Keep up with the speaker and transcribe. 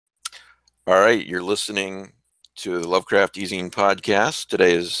All right, you're listening to the Lovecraft eZine podcast.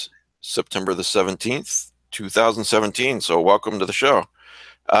 Today is September the 17th, 2017, so welcome to the show.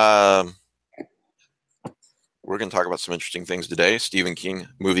 We're going to talk about some interesting things today, Stephen King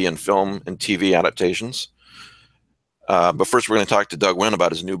movie and film and TV adaptations. But first we're going to talk to Doug Wynn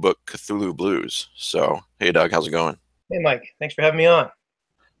about his new book, CTHULHU Blues. So, hey Doug, how's it going? Hey Mike, thanks for having me on.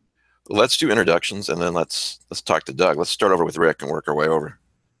 Let's do introductions and then let's talk to Doug. Let's start over with Rick and work our way over.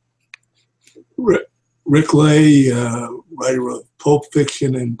 Rick Lay, writer of pulp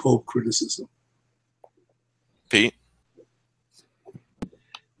fiction and pulp criticism. Pete?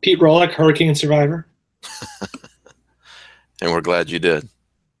 Pete Rollick, hurricane survivor. And we're glad you did.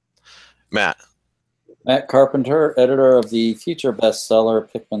 Matt? Matt Carpenter, editor of the future bestseller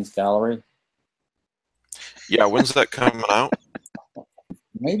Pickman's Gallery. Yeah, when's that coming out?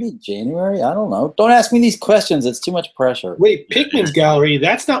 Maybe January? I don't know. Don't ask me these questions. It's too much pressure. Wait, Pickman's Gallery?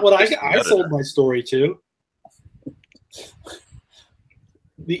 That's not what I sold my story to.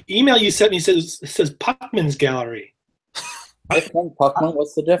 The email you sent me says Puckman's Gallery. Puckman,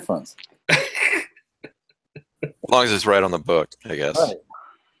 what's the difference? As long as it's right on the book, I guess. Right.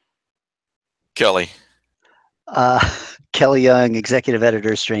 Kelly? Kelly Young, executive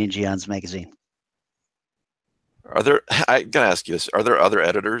editor, Strange Eons magazine. I gotta ask you this, are there other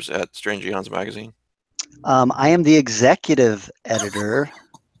editors at Strange Eons magazine? I am the executive editor.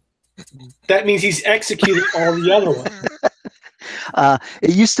 That means he's executed all the other ones. It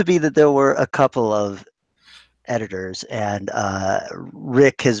used to be that there were a couple of editors, and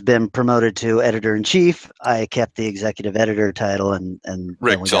Rick has been promoted to editor-in-chief. I kept the executive editor title, and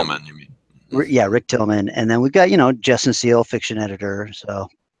Rick Tillman, you mean? Yeah, Rick Tillman, and then we've got Justin Seal, fiction editor. So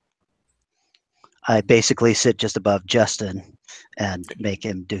I basically sit just above Justin and make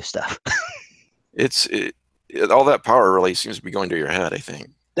him do stuff. All that power really seems to be going to your head, I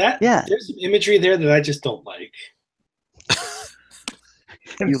think. There's some imagery there that I just don't like.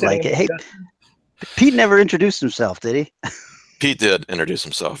 You like it? Hey, Pete never introduced himself, did he? Pete did introduce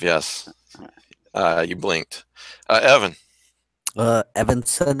himself, yes. You blinked. Evan. Evan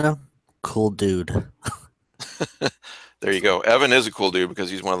Senna, cool dude. There you go. Evan is a cool dude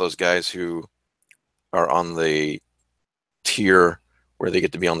because he's one of those guys who are on the tier where they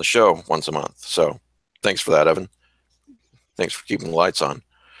get to be on the show once a month. So thanks for that, Evan. Thanks for keeping the lights on.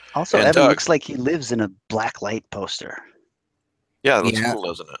 Also, and Evan Doug, looks like he lives in a black light poster. Yeah, that's cool,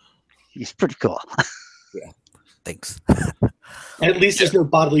 doesn't it? He's pretty cool. Yeah, thanks. At least there's no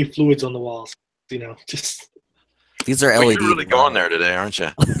bodily fluids on the walls. Just these are LED. You're really going there today, aren't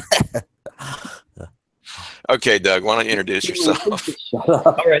you? Okay, Doug, why don't you introduce yourself?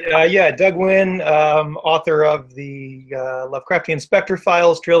 All right, Doug Wynn, author of the Lovecraftian Spectre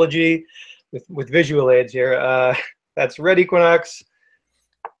Files trilogy with visual aids here. That's Red Equinox,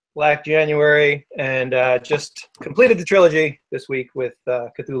 Black January, and just completed the trilogy this week with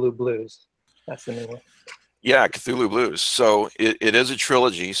CTHULHU Blues. That's the new one. Yeah, CTHULHU Blues. So it is a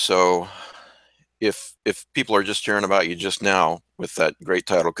trilogy, so if people are just hearing about you just now with that great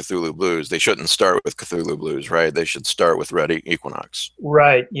title, CTHULHU Blues, they shouldn't start with CTHULHU Blues, right? They should start with Red Equinox.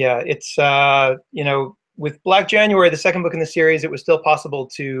 Right, yeah. It's, with Black January, the second book in the series, it was still possible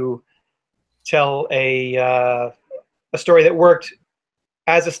to tell a story that worked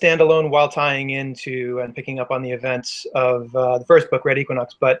as a standalone while tying into and picking up on the events of the first book, Red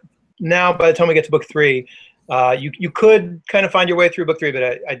Equinox. But now, by the time we get to book 3, you could kind of find your way through book 3, but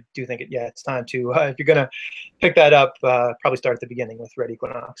I do think it's time to, if you're going to pick that up, probably start at the beginning with Red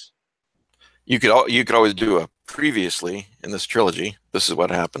Equinox. You could always do a previously in this trilogy. This is what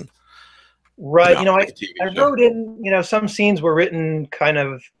happened. Right. I wrote in, some scenes were written kind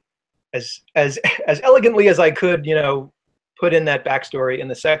of as elegantly as I could, put in that backstory in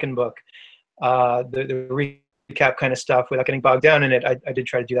the second book, the recap kind of stuff without getting bogged down in it. I did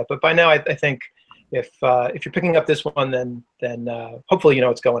try to do that, but by now I think if you're picking up this one, then hopefully you know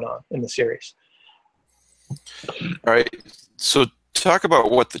what's going on in the series. All right. So talk about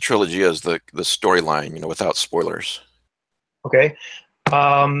what the trilogy is, the storyline, without spoilers. Okay.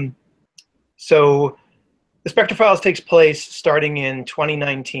 So the Spectre Files takes place starting in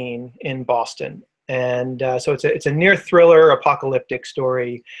 2019 in Boston. And so it's a near thriller apocalyptic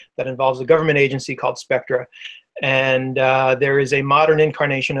story that involves a government agency called Spectra. And there is a modern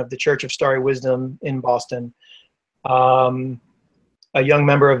incarnation of the Church of Starry Wisdom in Boston. A young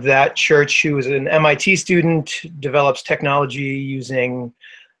member of that church who is an MIT student develops technology using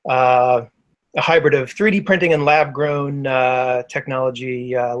a hybrid of 3D printing and lab-grown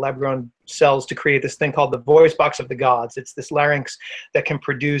technology, lab-grown cells to create this thing called the voice box of the gods. It's this larynx that can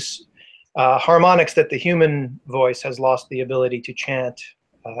produce harmonics that the human voice has lost the ability to chant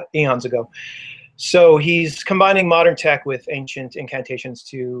eons ago. So he's combining modern tech with ancient incantations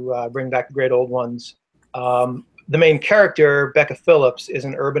to bring back the great old ones. The main character, Becca Phillips, is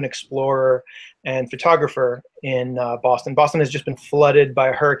an urban explorer and photographer in Boston. Boston has just been flooded by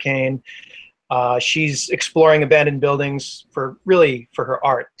a hurricane. She's exploring abandoned buildings for her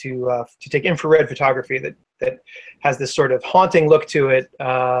art, to take infrared photography that has this sort of haunting look to it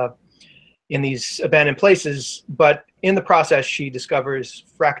in these abandoned places. But in the process, she discovers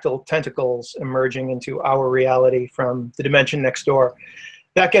fractal tentacles emerging into our reality from the dimension next door.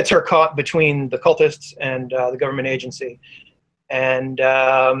 That gets her caught between the cultists and the government agency. And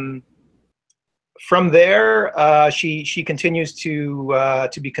from there, she continues to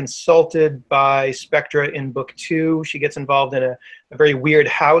be consulted by Spectra in book 2. She gets involved in a very weird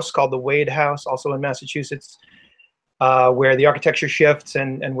house called the Wade House, also in Massachusetts, where the architecture shifts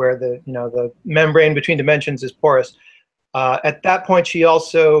and where the membrane between dimensions is porous. At that point, she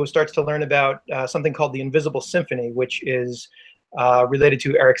also starts to learn about something called the Invisible Symphony, which is related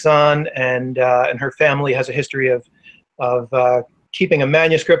to eZine, and her family has a history of keeping a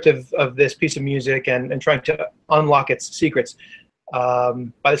manuscript of this piece of music and trying to unlock its secrets.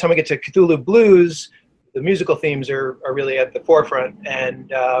 By the time we get to Cthulhu Blues, the musical themes are really at the forefront,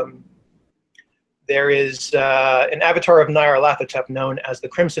 and there is an avatar of Nyarlathotep known as the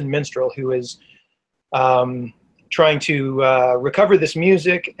Crimson Minstrel, who is trying to recover this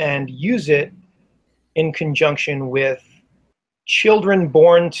music and use it in conjunction with children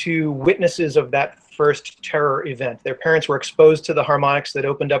born to witnesses of that first terror event. Their parents were exposed to the harmonics that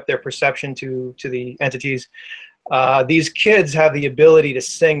opened up their perception to the entities. These kids have the ability to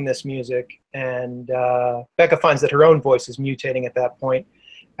sing this music, and Becca finds that her own voice is mutating at that point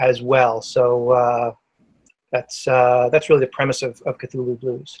as well. So that's really the premise of Cthulhu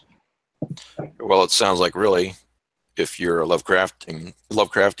Blues. Well, it sounds like, really, if you're a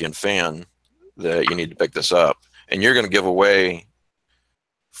Lovecraftian fan, that you need to pick this up. And you're going to give away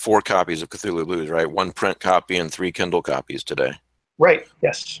 4 copies of Cthulhu Blues, right? 1 print copy and 3 Kindle copies today. Right,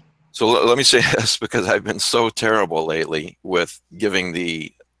 yes. So let me say this, because I've been so terrible lately with giving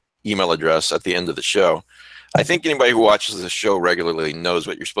the email address at the end of the show. I think anybody who watches the show regularly knows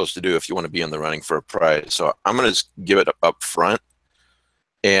what you're supposed to do if you want to be in the running for a prize. So I'm going to just give it up front.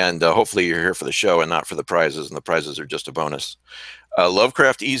 And hopefully you're here for the show and not for the prizes, and the prizes are just a bonus.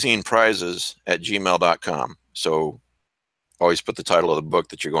 Lovecraft eZine prizes at gmail.com. So always put the title of the book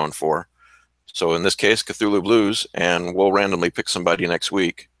that you're going for. So in this case, Cthulhu Blues, and we'll randomly pick somebody next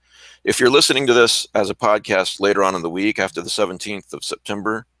week. If you're listening to this as a podcast later on in the week, after the 17th of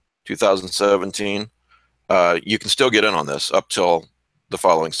September, 2017, you can still get in on this up till the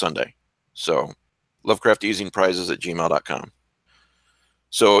following Sunday. So Lovecraft eZine prizes at gmail.com.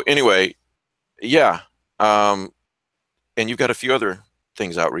 So anyway, yeah. And you've got a few other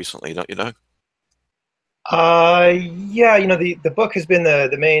things out recently, don't you, Doug? Yeah, the book has been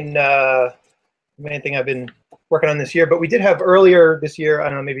the main thing I've been working on this year, but we did have earlier this year, I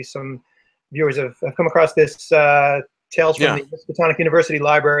don't know, maybe some viewers have come across this Tales from the Miskatonic University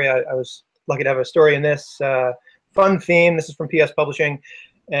Library. I was lucky to have a story in this. Fun theme. This is from PS Publishing,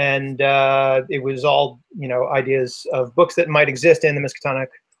 and it was all ideas of books that might exist in the Miskatonic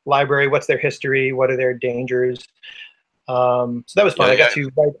Library. What's their history? What are their dangers? So that was fun. I got to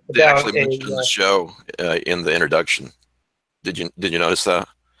write about they actually mentioned the show in the introduction. Did you notice that?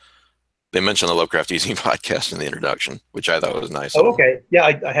 They mentioned the Lovecraft eZine podcast in the introduction, which I thought was nice. Oh, okay. Yeah,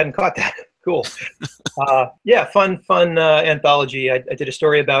 I hadn't caught that. Cool. Yeah, fun anthology. I did a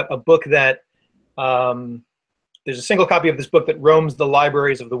story about a book that there's a single copy of this book that roams the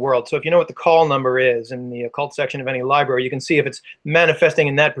libraries of the world. So if you know what the call number is in the occult section of any library, you can see if it's manifesting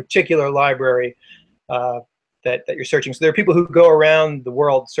in that particular library that you're searching. So there are people who go around the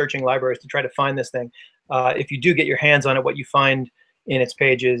world searching libraries to try to find this thing. If you do get your hands on it, what you find in its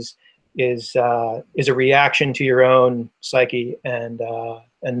pages is a reaction to your own psyche, and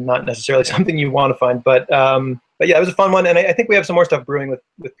not necessarily something you want to find. But yeah, it was a fun one, and I think we have some more stuff brewing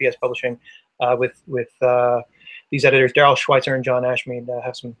with PS Publishing, with these editors, Daryl Schweitzer and John Ashmead,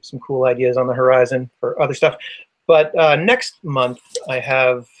 have some cool ideas on the horizon for other stuff. But next month I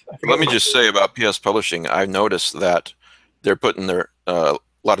have. Let me just say about PS Publishing, I noticed that they're putting their a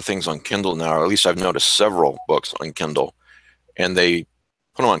lot of things on Kindle now, or at least I've noticed several books on Kindle, and they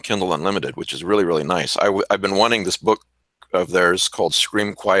put them on Kindle Unlimited, which is really, really nice. I've been wanting this book of theirs called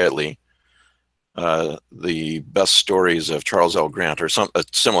Scream Quietly, the best stories of Charles L. Grant, or a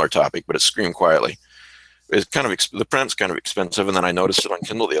similar topic, but it's Scream Quietly. It's kind of the print's kind of expensive, and then I noticed it on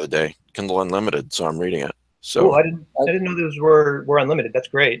Kindle the other day, Kindle Unlimited, so I'm reading it. So Cool. I didn't know those were unlimited. That's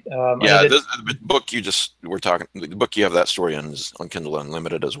great. yeah, the book you just were talking, the book you have that story on is on Kindle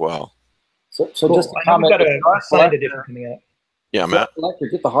Unlimited as well. So cool. just a I know we've comment. got If a you are a signed collector- edition coming out. Yeah, if you're a Matt. collector,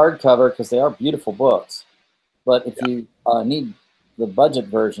 get the hardcover because they are beautiful books. But if you need the budget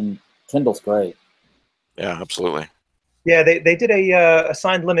version, Kindle's great. Yeah, absolutely. Yeah, they did a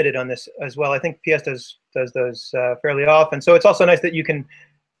signed limited on this as well. I think PS does those fairly often. So it's also nice that you can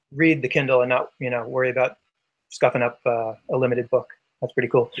read the Kindle and not worry about scuffing up a limited book. That's pretty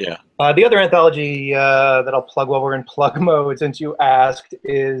cool. Yeah. The other anthology that I'll plug while we're in plug mode, since you asked,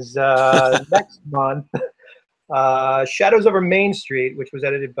 is next month. Shadows Over Main Street, which was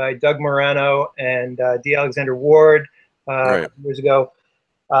edited by Doug Morano and D. Alexander Ward a couple years ago.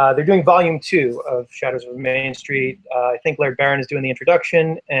 They're doing volume 2 of Shadows Over Main Street. I think Laird Barron is doing the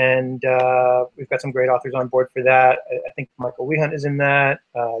introduction, and we've got some great authors on board for that. I think Michael Wehunt is in that,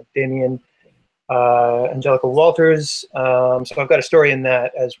 Damien Angelica Walters. So I've got a story in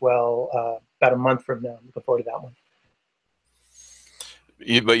that as well about a month from now. I'm looking forward to that one.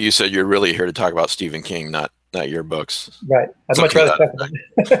 But you said you're really here to talk about Stephen King, not your books. Right. I'd much rather talk about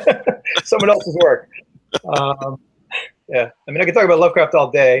someone else's work. Yeah. I mean, I could talk about Lovecraft all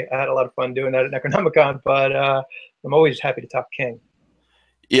day. I had a lot of fun doing that at Necronomicon, but I'm always happy to talk King.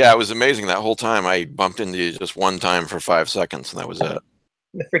 Yeah, it was amazing that whole time. I bumped into you just one time for 5 seconds, and that was it.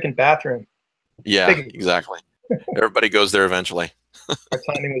 In the freaking bathroom. Yeah, exactly. Everybody goes there eventually. Our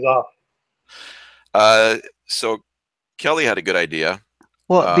timing was off. So Kelly had a good idea.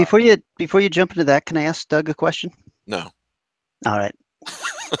 Well, before you jump into that, can I ask Doug a question? No. All right.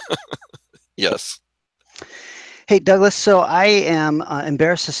 Yes. Hey, Douglas, so I am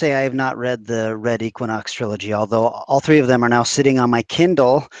embarrassed to say I have not read the Red Equinox trilogy, although all 3 of them are now sitting on my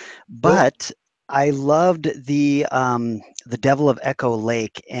Kindle, but I loved the Devil of Echo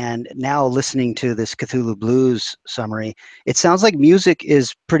Lake, and now listening to this Cthulhu Blues summary, it sounds like music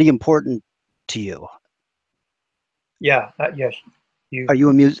is pretty important to you. Yeah, yes. Are you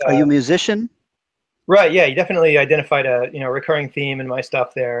a musician? Right, yeah, you definitely identified a recurring theme in my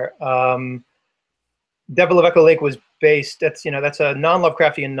stuff there. Devil of Echo Lake was based. That's a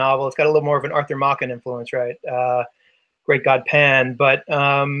non-Lovecraftian novel. It's got a little more of an Arthur Machen influence, right? Great God Pan, but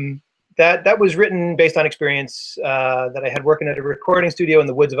that was written based on experience that I had working at a recording studio in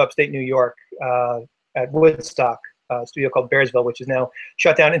the woods of upstate New York at Woodstock, a studio called Bearsville, which is now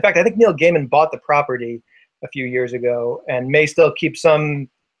shut down. In fact, I think Neil Gaiman bought the property a few years ago and may still keep some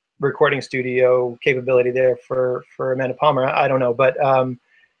recording studio capability there for Amanda Palmer. I don't know, but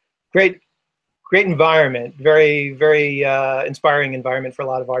great environment, very, very inspiring environment for a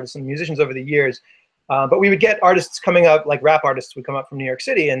lot of artists and musicians over the years. But we would get artists coming up, like rap artists would come up from New York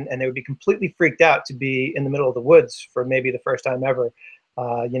City, and they would be completely freaked out to be in the middle of the woods for maybe the first time ever.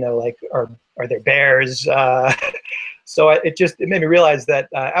 Like, are there bears? So it made me realize that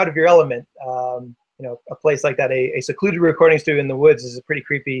out of your element, a place like that, a secluded recording studio in the woods is a pretty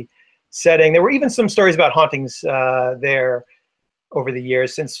creepy setting. There were even some stories about hauntings there over the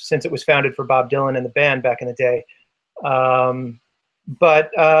years since it was founded for Bob Dylan and the band back in the day.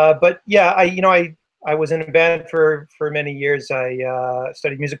 But yeah, I was in a band for many years. I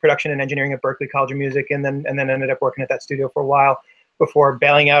studied music production and engineering at Berklee College of Music, and then ended up working at that studio for a while before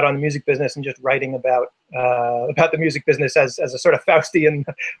bailing out on the music business and just writing about the music business as a sort of Faustian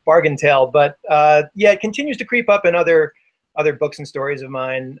bargain tale. But yeah, it continues to creep up in other books and stories of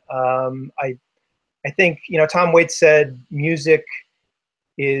mine. I think Tom Waits said music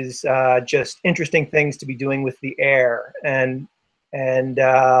is just interesting things to be doing with the air, and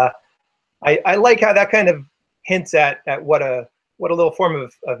I like how that kind of hints at what a little form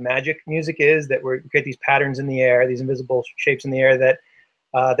of magic music is, that we create these patterns in the air, these invisible shapes in the air that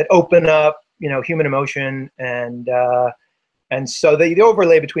open up human emotion, and so the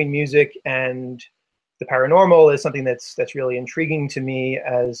overlay between music and the paranormal is something that's really intriguing to me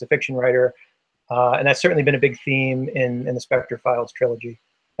as a fiction writer, and that's certainly been a big theme in the Spectre Files trilogy,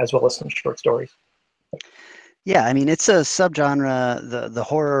 as well as some short stories. Yeah, I mean, it's a subgenre. The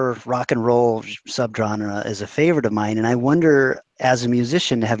horror rock and roll subgenre is a favorite of mine, and I wonder, as a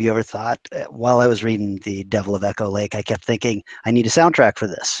musician, have you ever thought, while I was reading The Devil of Echo Lake, I kept thinking, I need a soundtrack for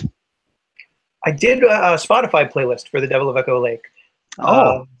this. I did a Spotify playlist for The Devil of Echo Lake.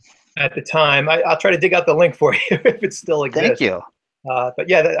 At the time. I'll try to dig out the link for you if it still exists. Thank you. But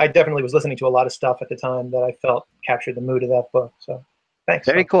yeah, I definitely was listening to a lot of stuff at the time that I felt captured the mood of that book. So thanks.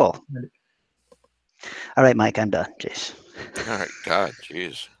 Very cool. All right, Mike, I'm done. Jeez. All right, God,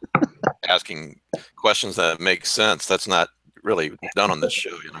 jeez. Asking questions that make sense. That's not really done on this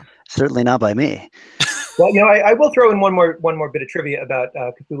show, Certainly not by me. Well, I will throw in one more bit of trivia about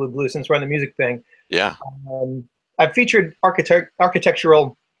Cthulhu Blue since we're on the music thing. Yeah. I've featured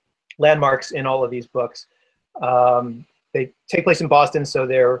architectural landmarks in all of these books. They take place in Boston, so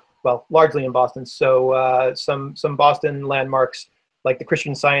they're largely in Boston. So some Boston landmarks like the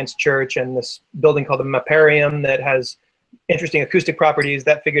Christian Science Church and this building called the Maparium that has interesting acoustic properties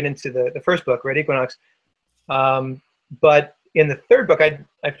that figured into the first book, Red Equinox. But in the third book, I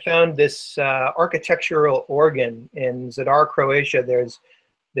found this architectural organ in Zadar, Croatia. There's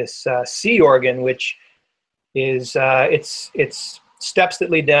this sea organ, which is it's steps that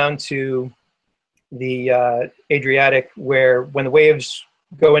lead down to the Adriatic, where when the waves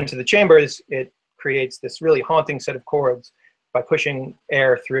go into the chambers, it creates this really haunting set of chords by pushing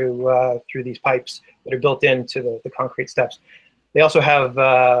air through these pipes that are built into the concrete steps. They also have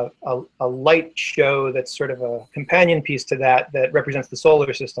a light show that's sort of a companion piece to that represents the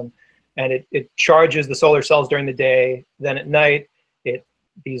solar system, and it charges the solar cells during the day. Then at night,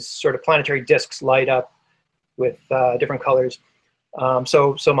 these sort of planetary disks light up with different colors.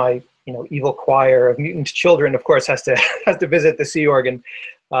 So my evil choir of mutant children, of course, has to visit the sea organ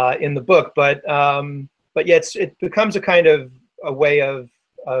in the book. But yeah, it becomes a kind of a way of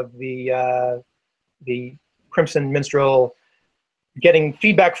the Crimson Minstrel getting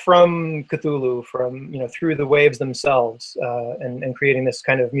feedback from Cthulhu, from through the waves themselves, and creating this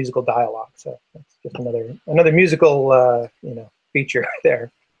kind of musical dialogue. So that's just another musical feature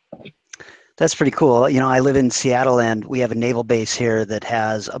there. That's pretty cool. I live in Seattle, and we have a naval base here that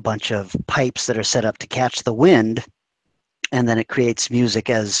has a bunch of pipes that are set up to catch the wind, and then it creates music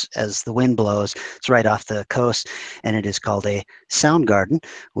as the wind blows. It's right off the coast, and it is called a sound garden,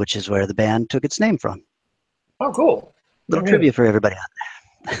 which is where the band took its name from. Oh, cool. Little trivia for everybody out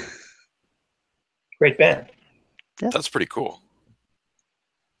there. Great band. Yeah. That's pretty cool.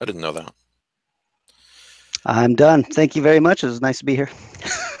 I didn't know that. I'm done. Thank you very much. It was nice to be here.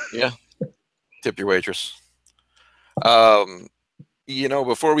 Yeah. Tip your waitress.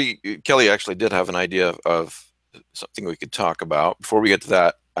 Before Kelly actually did have an idea of something we could talk about. Before we get to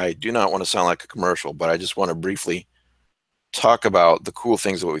that, I do not want to sound like a commercial, but I just want to briefly talk about the cool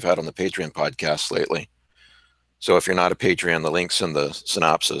things that we've had on the Patreon podcast lately. So if you're not a Patreon, the link's in the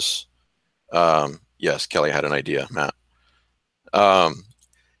synopsis. Yes, Kelly had an idea, Matt.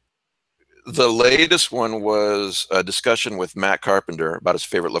 The latest one was a discussion with Matt Carpenter about his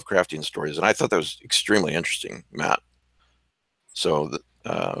favorite Lovecraftian stories, and I thought that was extremely interesting, Matt. So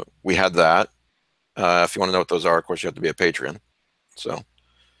we had that. If you want to know what those are, of course, you have to be a Patreon. So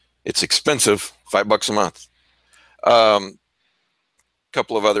it's expensive, $5 a month.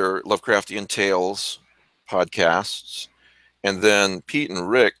 Couple of other Lovecraftian tales podcasts, and then Pete and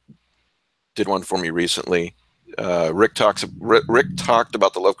Rick did one for me recently. Rick talked about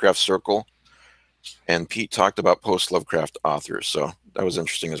the Lovecraft Circle, and Pete talked about post-Lovecraft authors. So that was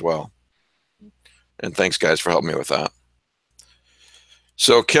interesting as well. And thanks, guys, for helping me with that.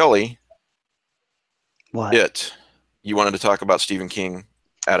 So Kelly, What? You wanted to talk about Stephen King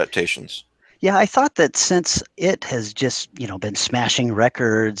adaptations. Yeah, I thought that since it has just, been smashing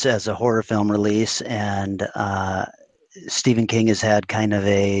records as a horror film release, and Stephen King has had kind of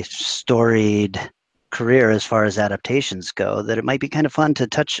a storied career as far as adaptations go, that it might be kind of fun to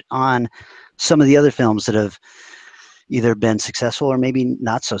touch on some of the other films that have either been successful or maybe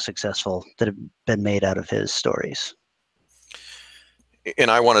not so successful that have been made out of his stories. And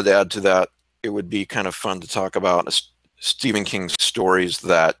I wanted to add to that, it would be kind of fun to talk about Stephen King's stories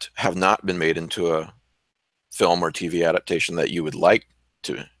that have not been made into a film or TV adaptation that you would like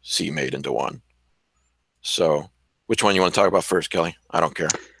to see made into one. So which one you want to talk about first, Kelly? I don't care.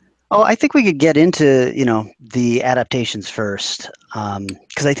 Oh, I think we could get into, the adaptations first,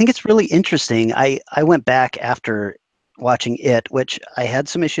 because I think it's really interesting. I went back after watching it, which I had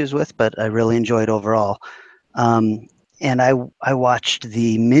some issues with, but I really enjoyed overall. And I watched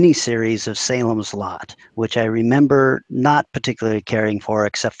the miniseries of Salem's Lot, which I remember not particularly caring for,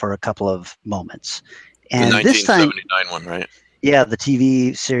 except for a couple of moments. And the 1979 one, right? Yeah, the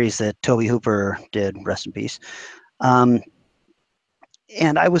TV series that Tobe Hooper did, rest in peace.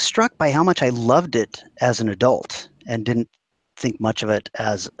 And I was struck by how much I loved it as an adult and didn't think much of it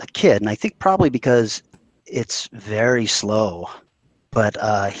as a kid. And I think probably because it's very slow.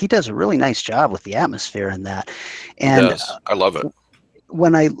 But he does a really nice job with the atmosphere in that. And he does. I love it.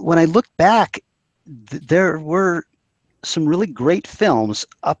 When I look back, there were some really great films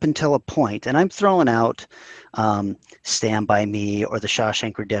up until a point, and I'm throwing out Stand By Me or The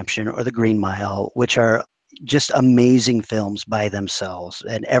Shawshank Redemption or The Green Mile, which are just amazing films by themselves,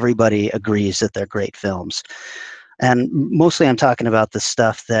 and everybody agrees that they're great films. And mostly I'm talking about the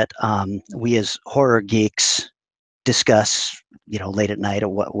stuff that we as horror geeks discuss, late at night, or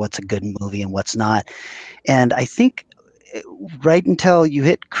what's a good movie and what's not. And I think right until you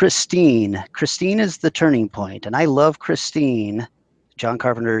hit Christine is the turning point. And I love Christine, John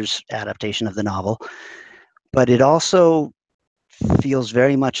Carpenter's adaptation of the novel, but it also feels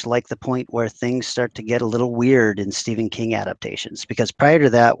very much like the point where things start to get a little weird in Stephen King adaptations, because prior to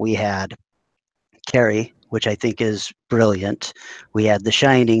that we had Carrie, which I think is brilliant. We had The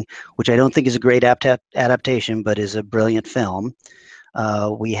Shining, which I don't think is a great adaptation, but is a brilliant film.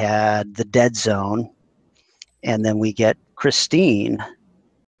 We had The Dead Zone, and then we get Christine,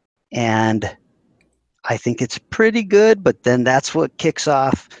 and I think it's pretty good, but then that's what kicks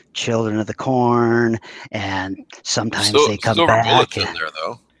off Children of the Corn, and sometimes they come Silver back. Bullet's in there,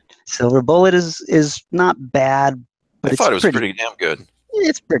 though. Silver Bullet is not bad, but I thought it was pretty damn good.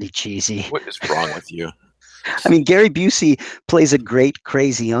 It's pretty cheesy. What is wrong with you? I mean, Gary Busey plays a great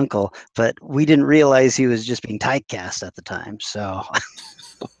crazy uncle, but we didn't realize he was just being typecast at the time. So,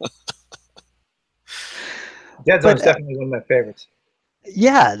 Dead Zone's definitely one of my favorites.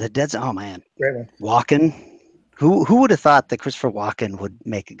 Yeah, the Dead Zone. Oh man, Great one. Walken. Who would have thought that Christopher Walken would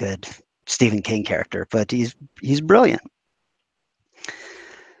make a good Stephen King character? But he's brilliant.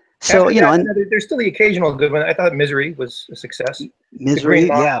 So After that, there's still the occasional good one. I thought Misery was a success. Misery,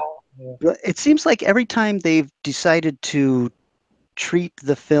 yeah. It seems like every time they've decided to treat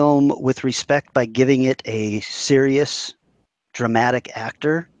the film with respect by giving it a serious, dramatic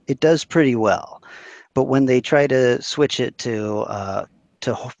actor, it does pretty well. But when they try to switch it to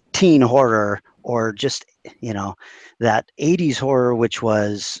teen horror, or just that 80s horror, which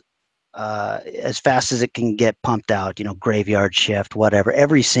was as fast as it can get pumped out, Graveyard Shift, whatever.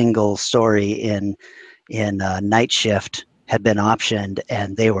 Every single story in Night Shift had been optioned,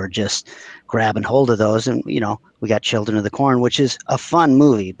 and they were just grabbing hold of those. And we got Children of the Corn, which is a fun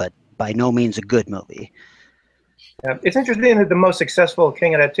movie, but by no means a good movie. Yeah, it's interesting that the most successful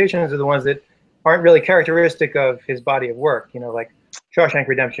King adaptations are the ones that aren't really characteristic of his body of work. Like Shawshank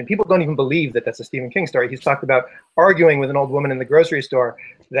Redemption. People don't even believe that that's a Stephen King story. He's talked about arguing with an old woman in the grocery store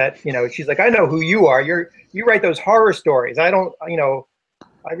that, she's like, I know who you are. You write those horror stories. I don't,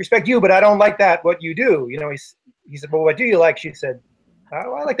 I respect you, but I don't like that, what you do. He said, well, what do you like? She said,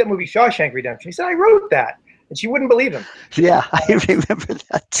 oh, I like that movie Shawshank Redemption. He said, I wrote that. And she wouldn't believe him. Yeah, I remember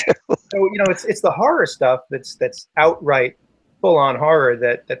that too. So, it's the horror stuff that's outright full-on horror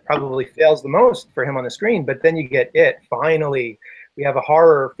that probably fails the most for him on the screen. But then you get It. Finally, we have a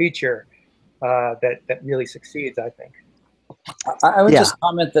horror feature that really succeeds, I think. I would just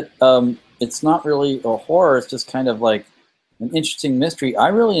comment that it's not really a horror. It's just kind of like an interesting mystery. I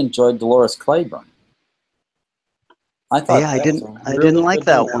really enjoyed Dolores Claiborne. I thought I didn't like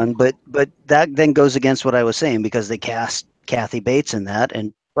that one, but that then goes against what I was saying, because they cast Kathy Bates in that,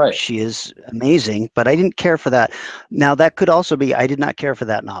 and she is amazing, but I didn't care for that. Now that could also be I did not care for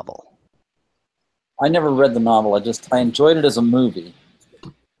that novel. I never read the novel. I enjoyed it as a movie.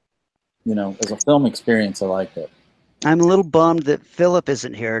 As a film experience, I liked it. I'm a little bummed that Philip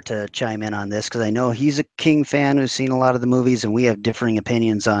isn't here to chime in on this, because I know he's a King fan who's seen a lot of the movies, and we have differing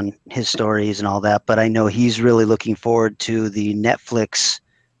opinions on his stories and all that. But I know he's really looking forward to the Netflix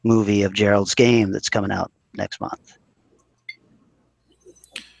movie of Gerald's Game that's coming out next month.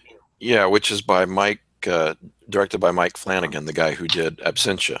 Yeah, which is by directed by Mike Flanagan, the guy who did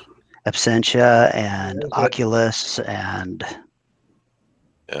Absentia and Oculus, and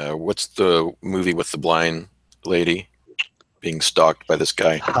what's the movie with the blind lady being stalked by this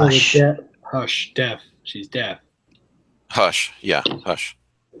guy? Hush. Hush, deaf. She's deaf. Hush, yeah, Hush.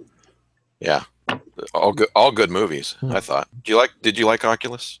 Yeah, all good movies. I thought. Did you like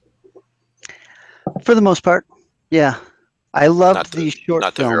Oculus? For the most part, yeah. I loved the short film.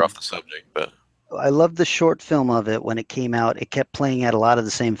 Not to veer off the subject, but I loved the short film of it when it came out. It kept playing at a lot of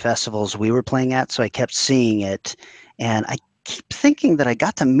the same festivals we were playing at, so I kept seeing it. And I keep thinking that I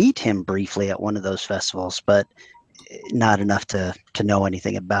got to meet him briefly at one of those festivals, but not enough to know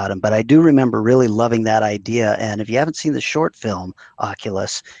anything about him. But I do remember really loving that idea. And if you haven't seen the short film,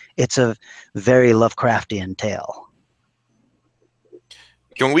 Oculus, it's a very Lovecraftian tale.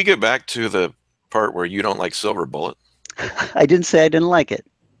 Can we get back to the part where you don't like Silver Bullet? I didn't say I didn't like it.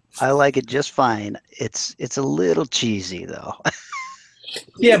 I like it just fine. It's a little cheesy, though.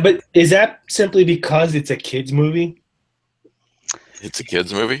 Yeah, but is that simply because it's a kid's movie? It's a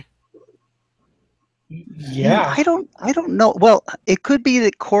kid's movie? Yeah. I don't know. Well, it could be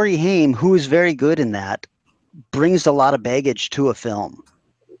that Corey Haim, who is very good in that, brings a lot of baggage to a film.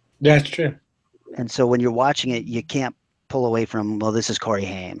 That's true. And so when you're watching it, you can't pull away from, well, this is Corey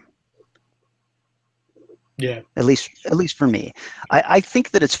Haim. Yeah. At least for me. I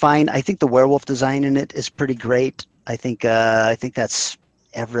think that it's fine. I think the werewolf design in it is pretty great. I think that's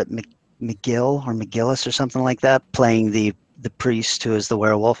Everett McGill or McGillis or something like that, playing the priest who is the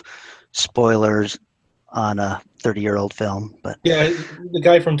werewolf. Spoilers on a 30-year-old film, but Yeah, the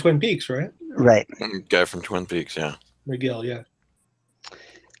guy from Twin Peaks, right? right. Guy from Twin Peaks, yeah. McGill, yeah.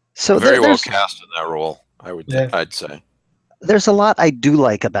 So Very well there's cast in that role, Yeah. I'd say. there's a lot I do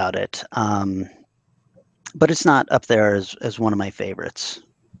like about it, but it's not up there as one of my favorites.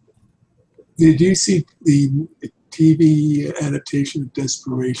 Did you see the TV adaptation of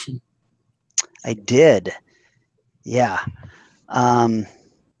Desperation? I did, yeah.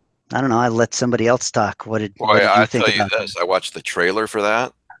 I don't know. I let somebody else talk. What did Boy, you I think tell you about this, I watched the trailer for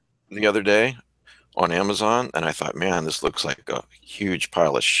that the other day on Amazon, and I thought, man, this looks like a huge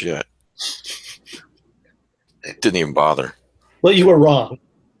pile of shit. Didn't even bother. Well, you were wrong.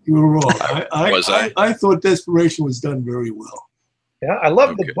 You were wrong. Was I? I thought Desperation was done very well. Yeah, I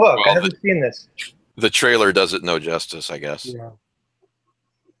love the Okay. book. I Well, haven't seen this. The trailer does it no justice, I guess. Yeah.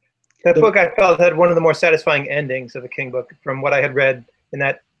 That book I felt had one of the more satisfying endings of a King book from what I had read in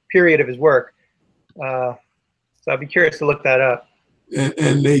that period of his work. So I'd be curious to look that up.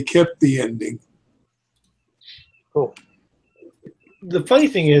 And they kept the ending. Cool. The funny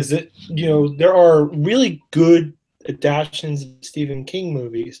thing is that, there are really good adaptations of Stephen King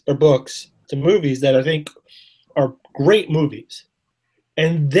movies or books to movies that I think are great movies.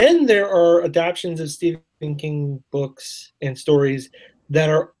 And then there are adaptations of Stephen King books and stories that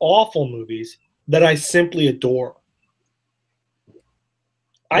are awful movies that I simply adore.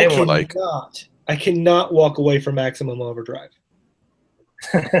 I cannot walk away from Maximum Overdrive.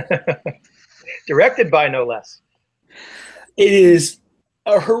 Directed by no less. It is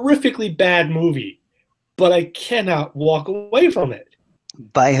a horrifically bad movie, but I cannot walk away from it.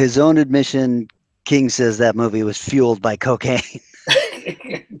 By his own admission, King says that movie was fueled by cocaine.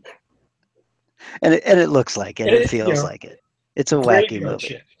 and it looks like it. It feels like it. It's a wacky movie.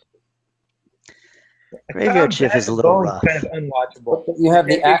 Shift. Graveyard Shift is a little Bones rough. kind of unwatchable. But you have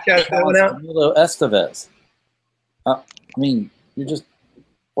the Can't you actor shout that one out? Emilio Estevez. I mean,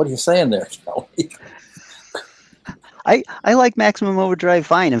 what are you saying there, Kelly? I like Maximum Overdrive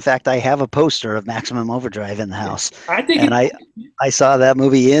fine. In fact, I have a poster of Maximum Overdrive in the house. I think And I saw that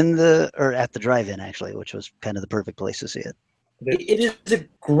movie at the drive-in actually, which was kind of the perfect place to see it. it is a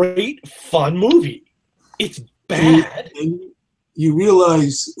great, fun movie. It's bad. And you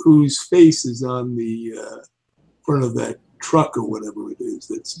realize whose face is on the front of that truck or whatever it is.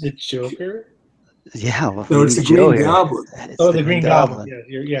 That's The Joker? Yeah. Well, no, it's the Green Goblin. Oh, the Green Goblin.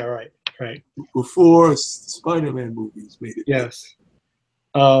 Yeah, right. Before Spider-Man movies made it. Yes.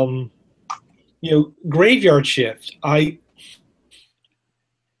 Graveyard Shift.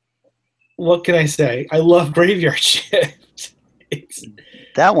 What can I say? I love Graveyard Shift.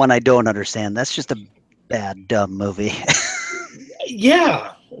 That one I don't understand. That's just a bad, dumb movie.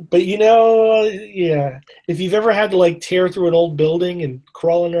 Yeah, but if you've ever had to tear through an old building and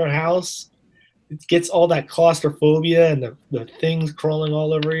crawl into a house, it gets all that claustrophobia and the things crawling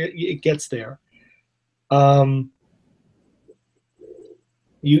all over you. It gets there.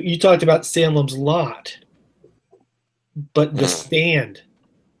 You talked about Salem's Lot, but The Stand.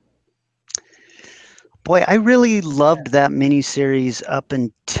 Boy, I really loved that miniseries up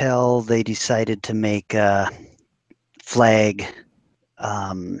until they decided to make Flag.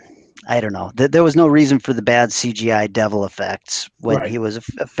 I don't know. There was no reason for the bad CGI devil effects when he was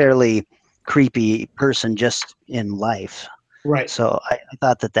a fairly creepy person just in life. Right. So I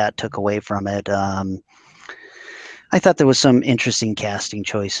thought that took away from it. I thought there was some interesting casting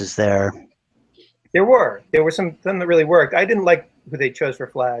choices there. There were some that really worked. I didn't like who they chose for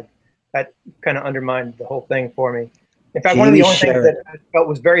Flag. That kind of undermined the whole thing for me. In fact, one of the only things that I felt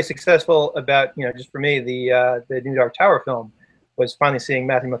was very successful about, just for me, the new Dark Tower film was finally seeing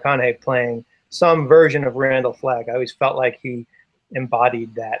Matthew McConaughey playing some version of Randall Flagg. I always felt like he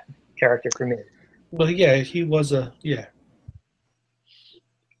embodied that character for me. Well, yeah, he was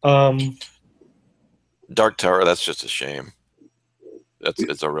Dark Tower, that's just a shame.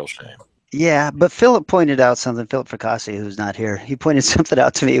 It's a real shame. Yeah, but Philip pointed out something. Philip Fracassi, who's not here, he pointed something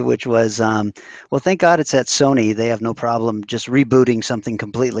out to me, which was, well, thank God it's at Sony. They have no problem just rebooting something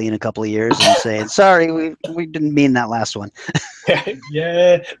completely in a couple of years and saying, sorry, we didn't mean that last one.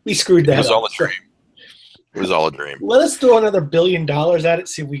 Yeah, we screwed that up. It was all a dream. It was all a dream. Let us throw another $1 billion at it,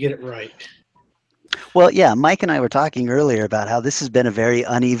 see if we get it right. Well, yeah, Mike and I were talking earlier about how this has been a very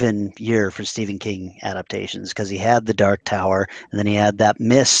uneven year for Stephen King adaptations because he had The Dark Tower, and then he had that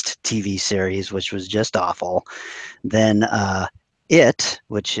Mist TV series, which was just awful. Then It,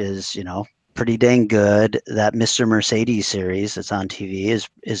 which is, pretty dang good. That Mr. Mercedes series that's on TV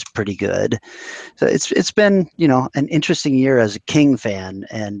is pretty good. So it's been, you know, an interesting year as a King fan.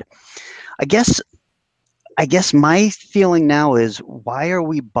 And I guess my feeling now is, why are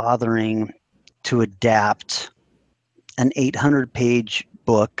we bothering to adapt an 800-page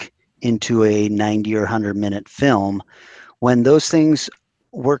book into a 90 or 100-minute film when those things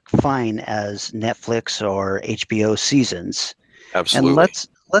work fine as Netflix or HBO seasons? Absolutely. And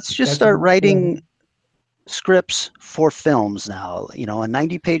let's just start writing scripts for films now. You know, a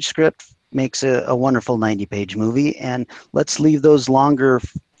 90-page script makes a wonderful 90-page movie, and let's leave those longer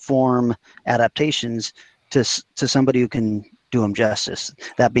form adaptations to somebody who can do them justice.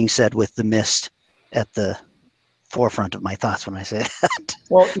 That being said, with The Mist at the forefront of my thoughts when I say that.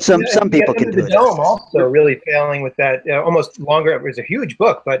 Well, some people can Under do the it. Dome also really failing with that, almost longer. It was a huge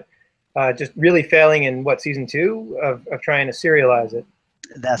book, but just really failing in season 2 of trying to serialize it.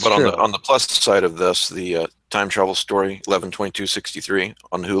 That's But true. on the plus side of this, the time travel story 11/22/63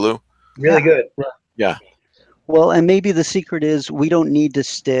 on Hulu. Really good. Yeah. Well, and maybe the secret is we don't need to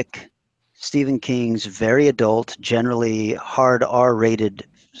stick Stephen King's very adult, generally hard R-rated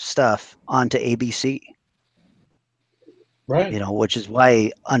stuff onto ABC. Right. You know, which is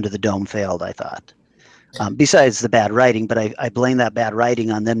why Under the Dome failed, I thought. Besides the bad writing, but I blame that bad writing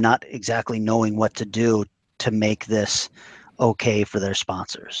on them not exactly knowing what to do to make this okay for their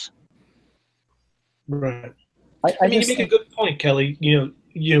sponsors. Right. I mean, you just make a think, good point, Kelly. You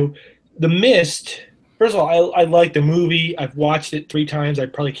know, The Mist. First of all, I like the movie. I've watched it 3 times. I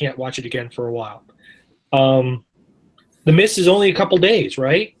probably can't watch it again for a while. The Mist is only a couple days,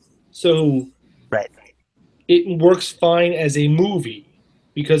 right? So Right. it works fine as a movie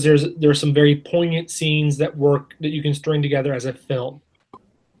because there's some very poignant scenes that work that you can string together as a film.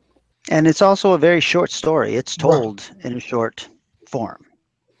 And it's also a very short story. It's told in a short form.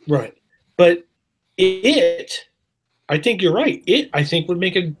 Right. But I think you're right. I think would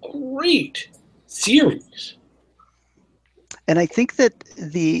make a great series. And I think that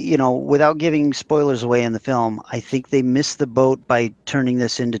without giving spoilers away in the film, I think they missed the boat by turning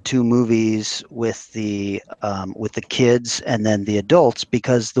this into 2 movies with the kids and then the adults,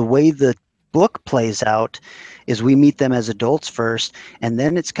 because the way the book plays out is we meet them as adults first, and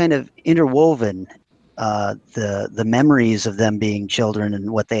then it's kind of interwoven, the memories of them being children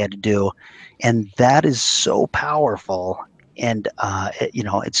and what they had to do, and that is so powerful. And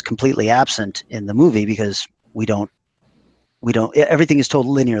it's completely absent in the movie because we don't. Everything is told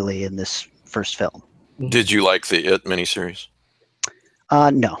linearly in this first film. Did you like the It miniseries?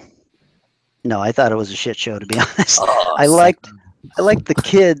 No, I thought it was a shit show, to be honest. I liked the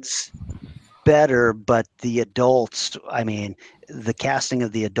kids better, but the adults, I mean, the casting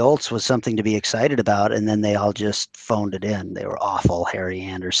of the adults was something to be excited about, and then they all just phoned it in. They were awful. Harry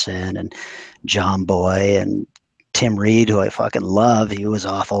Anderson and John Boy and Tim Reed, who I fucking love. He was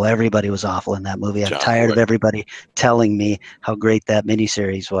awful. Everybody was awful in that movie. I'm tired of everybody telling me how great that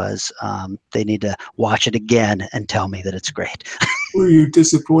miniseries was. They need to watch it again and tell me that it's great. Were you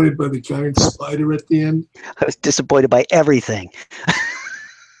disappointed by the giant spider at the end? I was disappointed by everything.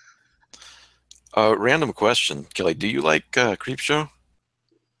 Random question, Kelly. Do you like Creepshow?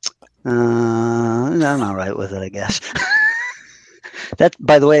 I'm all right with it, I guess. That,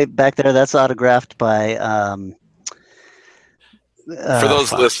 by the way, back there, that's autographed by. For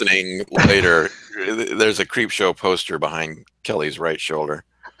those listening later, there's a Creepshow poster behind Kelly's right shoulder.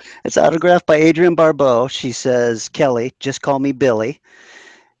 It's autographed by Adrienne Barbeau. She says, "Kelly, just call me Billy."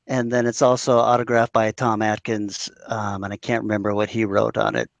 And then it's also autographed by Tom Atkins, and I can't remember what he wrote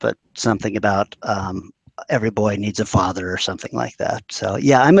on it, but something about every boy needs a father or something like that. So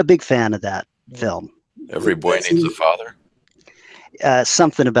yeah, I'm a big fan of that film. Every boy needs a father.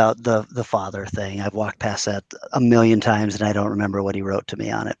 Something about the father thing. I've walked past that a million times, and I don't remember what he wrote to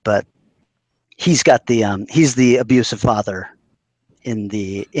me on it. But he's got he's the abusive father in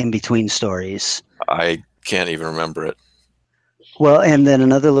the in-between stories. I can't even remember it. Well, and then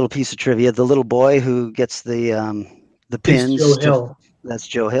another little piece of trivia: the little boy who gets the pins. Joe Hill. That's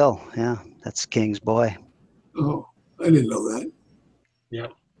Joe Hill. Yeah, that's King's boy. Oh, I didn't know that. Yeah.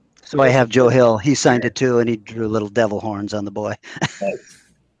 So I have Joe Hill. He signed it too, and he drew little devil horns on the boy.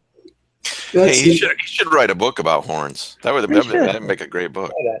 Hey, he should write a book about horns. That'd make a great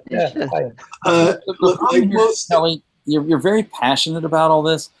book. Kelly, you're very passionate about all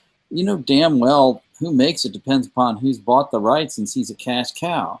this. You know damn well who makes it depends upon who's bought the rights and sees a cash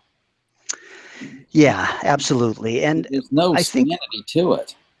cow. Yeah, absolutely. And there's no sanity to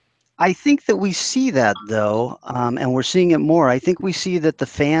it. I think that we see that, though, and we're seeing it more. I think we see that the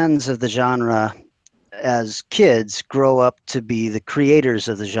fans of the genre as kids grow up to be the creators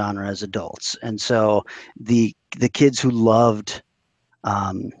of the genre as adults, and so the kids who loved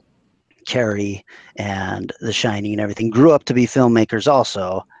Carrie and The Shining and everything grew up to be filmmakers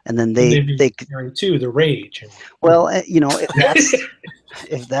also, and then they too the rage. Well,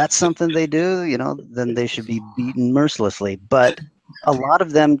 if that's something they do, then they should be beaten mercilessly. But a lot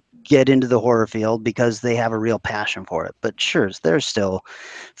of them get into the horror field because they have a real passion for it. But sure, there's still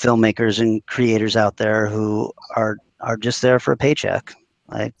filmmakers and creators out there who are just there for a paycheck.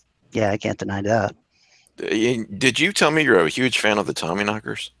 I can't deny that. Did you tell me you're a huge fan of the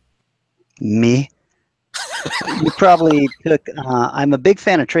Tommyknockers? Me? You probably took. I'm a big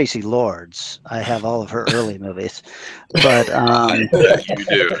fan of Tracy Lords. I have all of her early movies, but you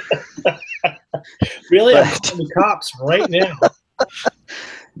do. Really, I'm calling the cops right now.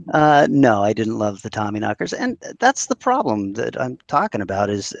 No, I didn't love the Tommyknockers, and that's the problem that I'm talking about.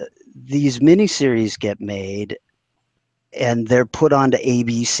 Is these miniseries get made, and they're put onto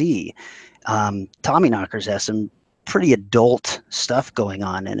ABC. Tommyknockers has some pretty adult stuff going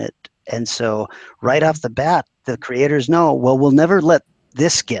on in it. And so right off the bat, the creators know, well, we'll never let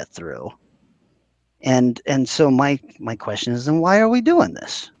this get through. And so my question is, then why are we doing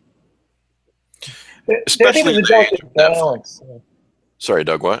this? Especially balance. Sorry,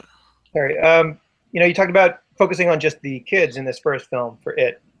 Doug, what? Sorry. You talked about focusing on just the kids in this first film for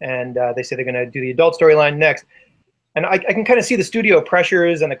It, and they say they're going to do the adult storyline next. And I can kind of see the studio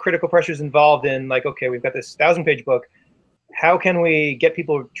pressures and the critical pressures involved in, like, okay, we've got this 1,000-page book. How can we get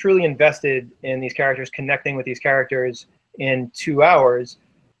people truly invested in these characters, connecting with these characters in 2 hours?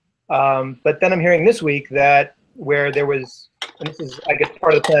 But then I'm hearing this week that where there was, and this is, I guess,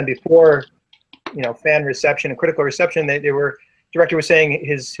 part of the plan before, fan reception and critical reception, director was saying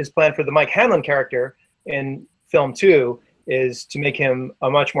his plan for the Mike Hanlon character in film 2 is to make him a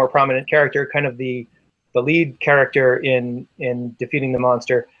much more prominent character, kind of the lead character in defeating the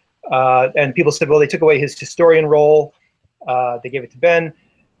monster. And people said, well, they took away his historian role. They gave it to Ben.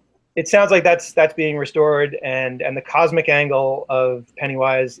 It sounds like that's being restored, and the cosmic angle of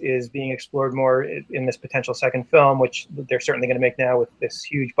Pennywise is being explored more in this potential second film, which they're certainly going to make now with this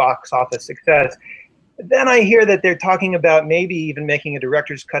huge box office success. Then I hear that they're talking about maybe even making a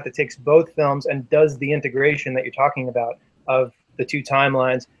director's cut that takes both films and does the integration that you're talking about of the two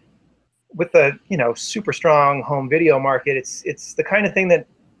timelines. With the super strong home video market, it's the kind of thing that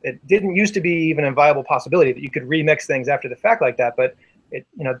it didn't used to be even a viable possibility that you could remix things after the fact like that, but it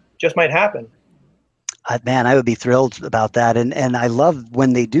just might happen. Man, I would be thrilled about that, and I love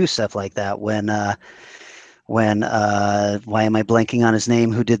when they do stuff like that. When why am I blanking on his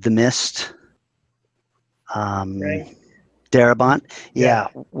name? Who did The Mist? Right. Darabont. Yeah,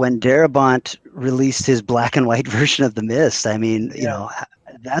 when Darabont released his black and white version of The Mist, I mean,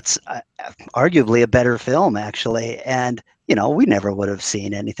 that's arguably a better film, actually, and we never would have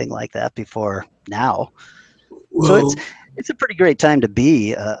seen anything like that before now. Well, so it's a pretty great time to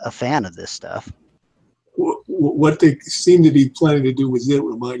be a fan of this stuff. What they seem to be planning to do with it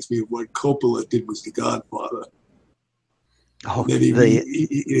reminds me of what Coppola did with The Godfather. Oh, that he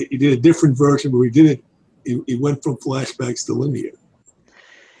did a different version where he went from flashbacks to linear.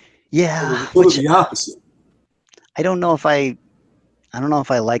 Yeah, sort of the opposite. I don't know if I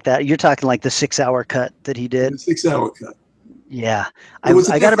like that. You're talking like the 6-hour cut that he did. The 6-hour cut. Yeah,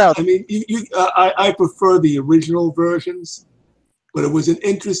 I got about. I mean, I prefer the original versions, but it was an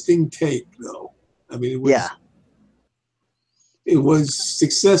interesting take, though. I mean, it was. Yeah. It was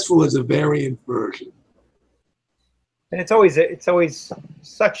successful as a variant version. And it's always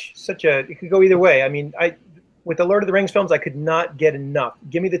such a, it could go either way. I mean, with the Lord of the Rings films, I could not get enough.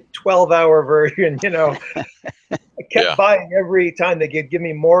 Give me the 12-hour version, I kept buying every time they give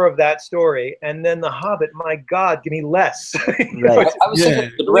me more of that story. And then The Hobbit, my God, give me less. Right. I was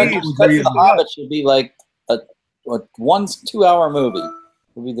thinking the director's cut for The Hobbit should be like a 2-hour movie. It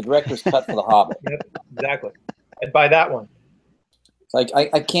would be the director's cut for The Hobbit. Yep, exactly. I'd buy that one. It's like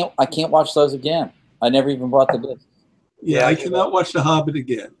I can't watch those again. I never even bought the disc. Yeah, I cannot watch The Hobbit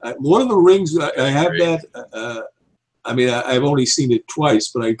again. Lord of the Rings, I have that. I mean, I've only seen it twice,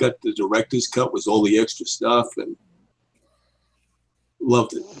 but I got the director's cut with all the extra stuff and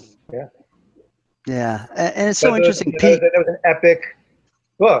loved it. Yeah. Yeah, and it's so interesting. Pete, that was an epic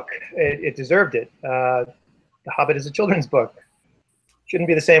book. It deserved it. The Hobbit is a children's book. Shouldn't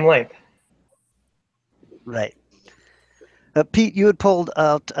be the same length. Right. Pete, you had pulled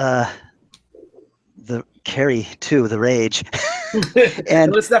out the Carrie 2, The Rage.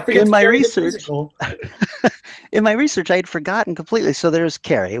 And let's not forget in my research, I had forgotten completely. So there's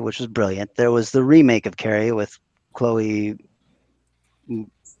Carrie, which was brilliant. There was the remake of Carrie with Chloe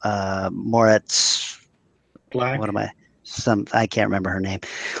Moretz. Black. What am I? I can't remember her name,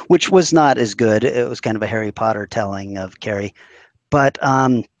 which was not as good. It was kind of a Harry Potter telling of Carrie, but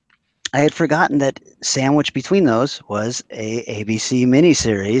I had forgotten that sandwiched between those was a ABC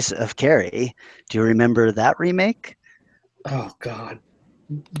miniseries of Carrie. Do you remember that remake? Oh God.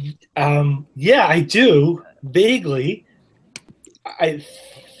 Yeah, I do vaguely. I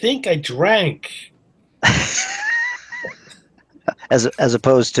think I drank. as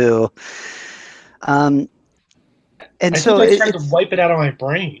opposed to, and I so think I tried to wipe it out of my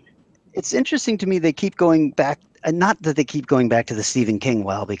brain. it's interesting to me they keep going back, not that they keep going back to the Stephen King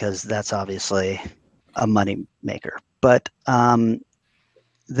well, because that's obviously a money maker, but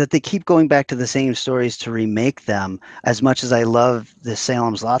that they keep going back to the same stories to remake them. As much as I love the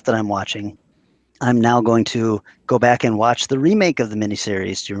Salem's Lot that I'm watching, I'm now going to go back and watch the remake of the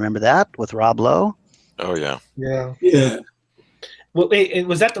miniseries. Do you remember that with Rob Lowe? Oh yeah. Yeah. Yeah. Well, wait,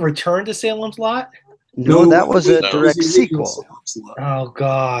 was that the Return to Salem's Lot? No, that was a it direct the original sequel. Salem's Lot. Oh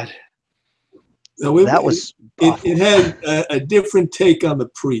God. No, That was it had a different take on the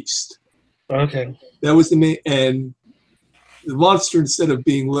priest. Okay. That was the main, and the monster, instead of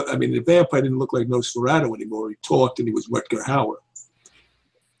being, I mean, the vampire didn't look like Nosferatu anymore. He talked and he was Rutger Hauer.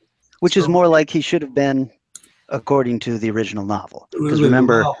 Which is more like he should have been according to the original novel. Because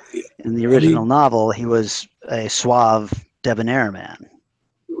remember, in the original novel, he was a suave, debonair man.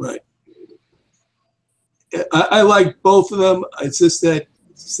 Right. I like both of them. It's just that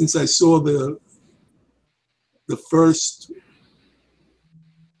since I saw the first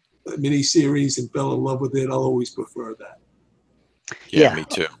miniseries and fell in love with it, I'll always prefer that. Yeah, me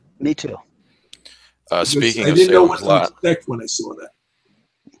too. Me too. Speaking I of didn't know what Salem's to Lot, expect when I saw that.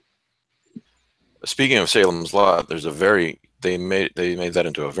 speaking of Salem's Lot, there's they made that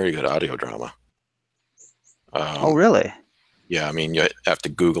into a very good audio drama. Oh, really? Yeah, I mean, you have to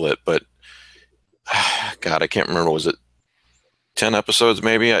Google it, but God, I can't remember. Was it 10 episodes,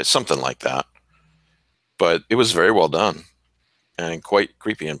 maybe? Something like that. But it was very well done and quite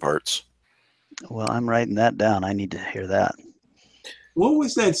creepy in parts. Well, I'm writing that down. I need to hear that. What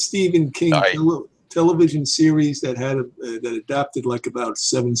was that Stephen King television series that had that adapted like about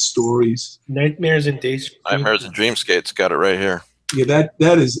 7 stories? Nightmares and Days. Nightmares and Dreamscapes. Got it right here. Yeah,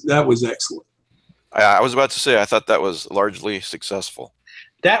 that was excellent. I was about to say I thought that was largely successful.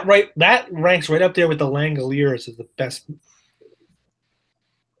 That ranks right up there with the Langoliers as the best.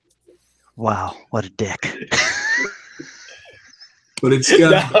 Wow, what a dick! But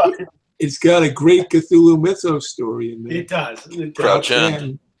it's got a great Cthulhu mythos story in there. It does. Crouch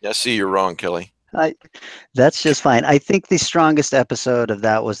End. Yeah, see, you're wrong, Kelly. That's just fine. I think the strongest episode of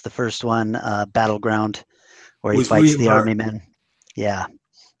that was the first one, Battleground, where he fights the army men. Yeah,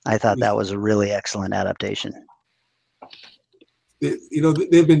 I thought that was a really excellent adaptation. You know,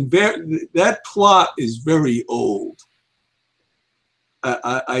 they've been that plot is very old.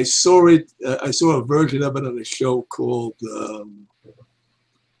 I saw it. I saw a version of it on a show called.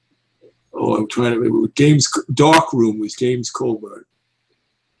 I'm trying to remember. Dark Room was James Colburn.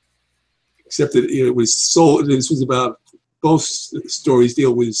 Except that it was sold. This was about both stories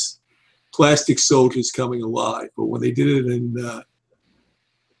deal with plastic soldiers coming alive, but when they did it in the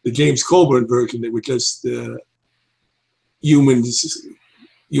James Colburn version, they were just human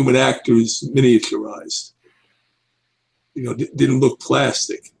actors miniaturized. You know, didn't look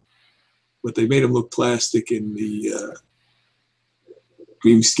plastic, but they made them look plastic in the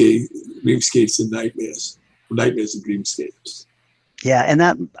Dreamscapes and Nightmares and Dreamscapes. Yeah, and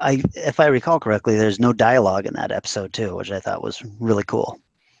that if I recall correctly, there's no dialogue in that episode too, which I thought was really cool.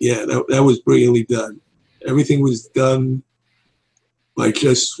 Yeah, that was brilliantly done. Everything was done by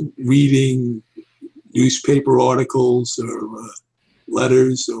just reading newspaper articles or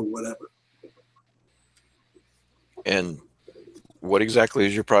letters or whatever. And what exactly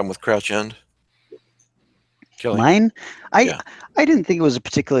is your problem with Crouch End, Kelly? Mine? I didn't think it was a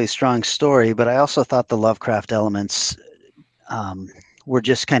particularly strong story, but I also thought the Lovecraft elements were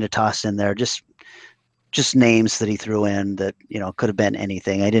just kind of tossed in there, just names that he threw in that, could have been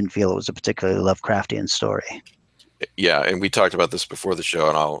anything. I didn't feel it was a particularly Lovecraftian story. Yeah, and we talked about this before the show,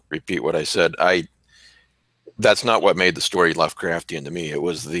 and I'll repeat what I said. That's not what made the story Lovecraftian to me. It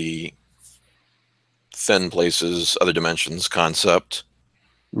was the thin places, other dimensions concept.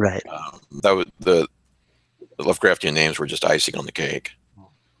 Right. That was the Lovecraftian names were just icing on the cake.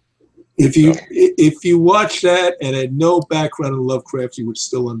 If you watch that and had no background in Lovecraft, you would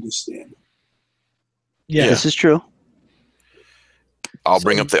still understand it. Yeah, this is true. I'll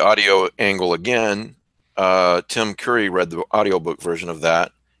bring up the audio angle again. Tim Curry read the audiobook version of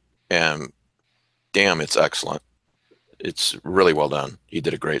that, and damn, it's excellent. It's really well done. He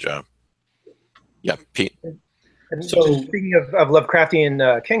did a great job. Yeah, Pete. And So- just speaking of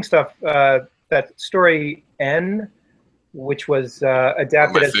Lovecraftian King stuff, that story N, which was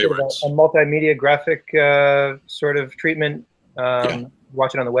adapted my as sort of favorites. a multimedia graphic sort of treatment. Yeah.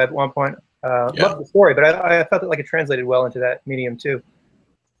 Watch it on the web at one point. Yeah. Loved the story, but I felt like it translated well into that medium too.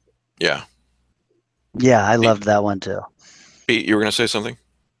 Yeah. Yeah, I loved that one too. Pete, you were going to say something?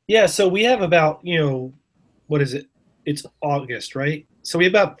 Yeah, so we have about, what is it? It's August, right? So we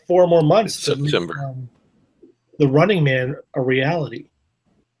have about 4 more months It's to make September. The Running Man a reality.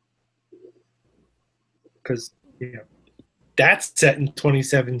 Because that's set in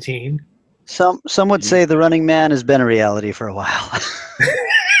 2017. Some would say The Running Man has been a reality for a while.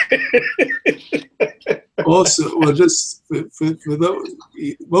 Also, well, just for those,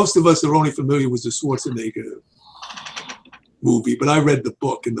 most of us are only familiar with the Schwarzenegger movie, but I read the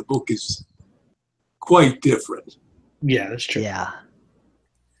book, and the book is quite different. Yeah, that's true. Yeah.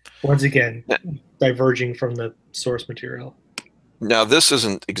 Once again, diverging from the source material. Now, this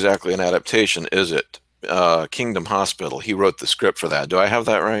isn't exactly an adaptation, is it? Kingdom Hospital. He wrote the script for that. Do I have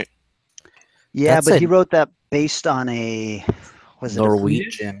that right? Yeah, That's but he a- wrote that based on was it a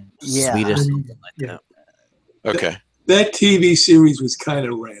Norwegian, Yeah. Swedish, something like Yeah. that. Okay. That TV series was kind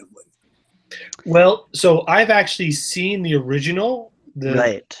of rambling. Well, so I've actually seen the original, the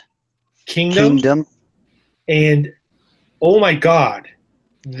right. Kingdom, and oh my God,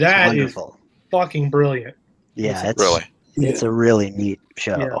 It's that is wonderful. fucking brilliant. Yeah, it's Really? it's a really neat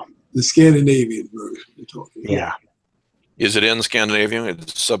show. Yeah. The Scandinavian version you're talking about. Yeah. Is it in Scandinavian?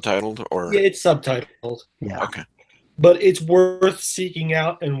 It's subtitled or? Yeah, it's subtitled, Yeah. Okay. but it's worth seeking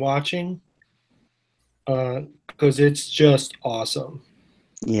out and watching because it's just awesome.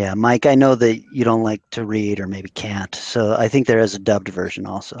 Yeah, Mike, I know that you don't like to read or maybe can't, so I think there is a dubbed version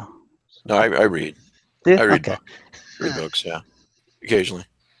also. No, I read. Yeah, I read okay. Read books, yeah. Occasionally.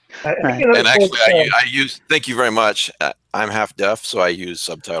 Right. And actually, I use, thank you very much. I'm half deaf, so I use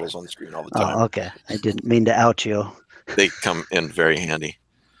subtitles on the screen all the time. Oh, okay. I didn't mean to out you. They come in very handy.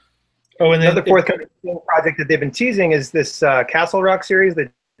 Oh, and then Another forthcoming project that they've been teasing is this Castle Rock series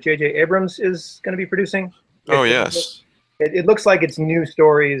that J.J. Abrams is going to be producing. Oh, yes. It looks like it's new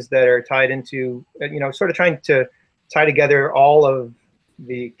stories that are tied into, sort of trying to tie together all of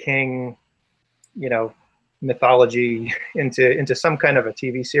the King, mythology into some kind of a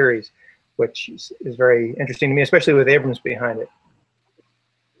TV series, which is very interesting to me, especially with Abrams behind it.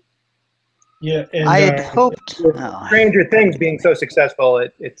 yeah, and I had hoped. With Oh, Stranger Things being so successful,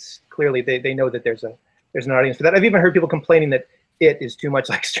 it's clearly they know that there's an audience for that. I've even heard people complaining that it is too much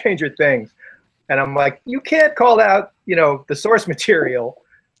like Stranger Things, and I'm like, you can't call out the source material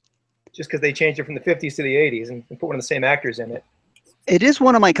just because they changed it from the 50s to the 80s and put one of the same actors in it. it is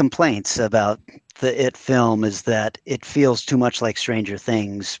one of my complaints about the It film is that it feels too much like Stranger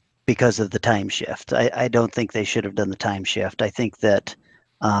Things because of the time shift. I don't think they should have done the time shift. I think that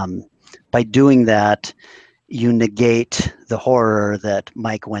by doing that, you negate the horror that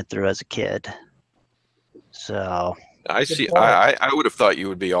Mike went through as a kid. So I see. I would have thought you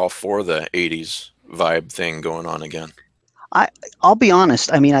would be all for the 80s vibe thing going on again. I'll be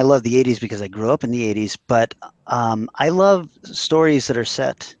honest. I mean, I love the 80s because I grew up in the 80s, but I love stories that are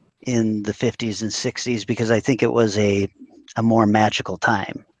set in the 50s and 60s because I think it was a more magical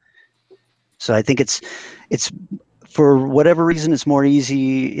time. So I think it's for whatever reason it's more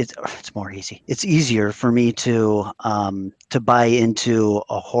easy. It's more easy. It's easier for me to buy into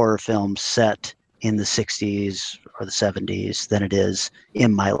a horror film set in the 60s or the 70s than it is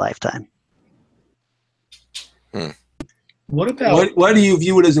in my lifetime. what about Why do you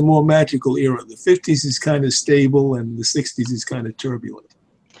view it as a more magical era? The 50s is kind of stable and the 60s is kind of turbulent.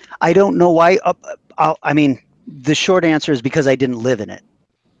 I don't know why. I mean, the short answer is because I didn't live in it.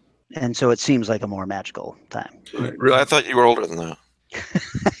 And so it seems like a more magical time. Right. Really, I thought you were older than that.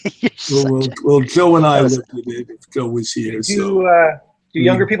 Well, Joe and I That was- lived in it if Joe was here. So Do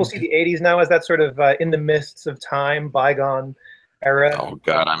younger people see the 80s now as that sort of in the mists of time, bygone era? Oh,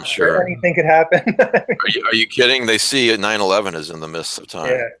 God, I'm Where sure. anything could happen. Are you kidding? They see 9/11 is in the midst of time.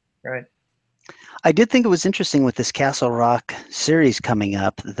 Yeah, right. I did think it was interesting with this Castle Rock series coming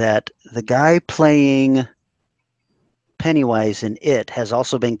up that the guy playing Pennywise in It has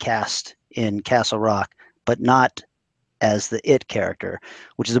also been cast in Castle Rock, but not as the It character,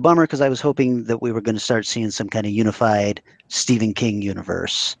 which is a bummer because I was hoping that we were going to start seeing some kind of unified Stephen King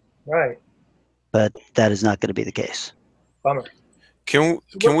universe, Right. but that is not going to be the case. Bummer. Can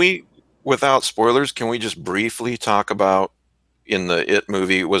we, without spoilers, can we just briefly talk about in the It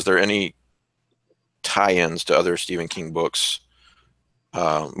movie, was there any tie-ins to other Stephen King books,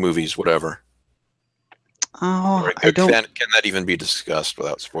 movies, whatever? Oh, Or I don't. can that even be discussed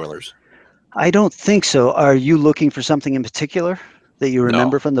without spoilers? I don't think so. Are you looking for something in particular that you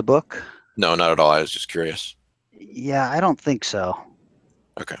remember No. from the book? No, not at all. I was just curious. Yeah, I don't think so.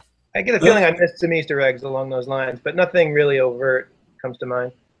 Okay. I get a feeling I missed some Easter eggs along those lines, but nothing really overt comes to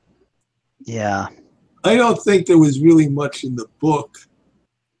mind. Yeah. I don't think there was really much in the book.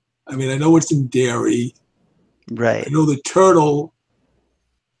 I mean, I know it's in Derry. Right. I know the turtle,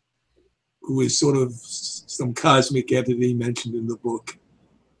 who is sort of some cosmic entity mentioned in the book,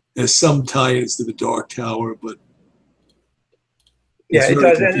 has some tie-ins to the Dark Tower, but Yeah, it's it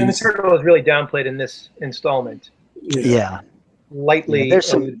very does, and the confusing. turtle is really downplayed in this installment. Yeah. Lightly. There's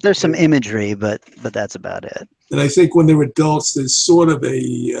some imagery, but that's about it. And I think when they're adults, there's sort of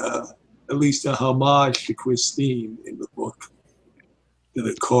at least a homage to Christine in the book. That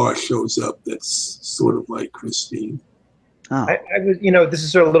a car shows up that's sort of like Christine. Oh. I was, this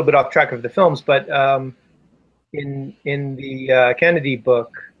is sort of a little bit off track of the films, but in the Kennedy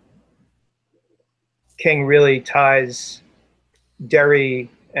book, King really ties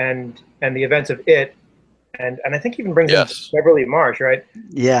Derry and the events of it, and I think even brings in Beverly Marsh, right?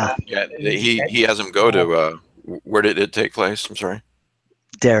 Yeah. Yeah, he has him go to where did it take place? I'm sorry.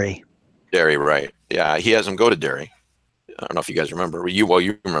 Derry. Derry, right? Yeah, he has him go to Derry. I don't know if you guys remember.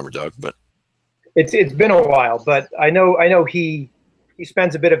 You remember, Doug, but it's been a while. But I know he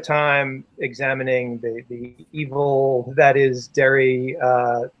spends a bit of time examining the evil that is Derry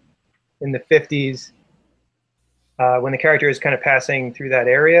in the 50s when the character is kind of passing through that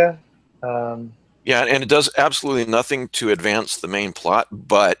area. Yeah, and it does absolutely nothing to advance the main plot,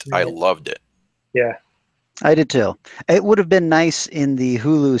 but I loved it. Yeah. I did too. It would have been nice in the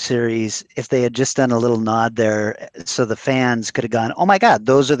Hulu series if they had just done a little nod there so the fans could have gone, oh my God,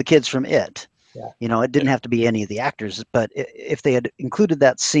 those are the kids from It. Yeah. It didn't have to be any of the actors, but if they had included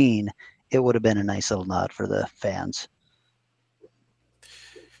that scene, it would have been a nice little nod for the fans.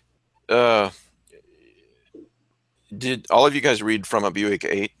 Did all of you guys read From a Buick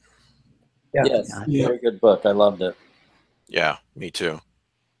 8? Yeah. Yes, very good book. I loved it. Yeah, me too.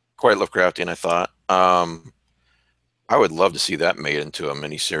 Quite Lovecraftian, I thought. I would love to see that made into a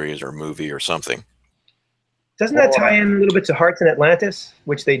miniseries or movie or something. Doesn't that tie in a little bit to Hearts in Atlantis,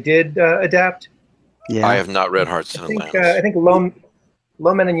 which they did adapt? Yeah. I have not read Hearts in Atlantis. I think Low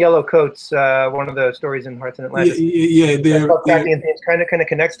Men in Yellow Coats, one of the stories in Hearts in Atlantis. Yeah, kind of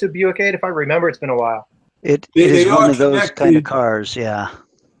connects to Buick 8. If I remember, it's been a while. It is one of those kind of cars, yeah.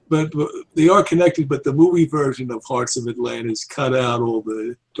 But they are connected, but the movie version of Hearts of Atlantis cut out all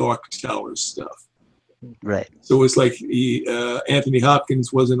the Dark Tower stuff. Right. So it's like Anthony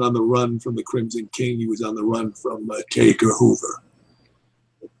Hopkins wasn't on the run from the Crimson King. He was on the run from J. Edgar Hoover.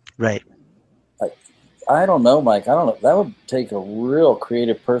 Right. I don't know, Mike. I don't know. That would take a real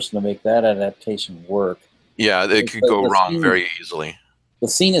creative person to make that adaptation work. Yeah, it could go wrong very easily. The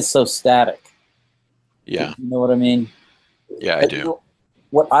scene is so static. Yeah. You know what I mean? Yeah, I do.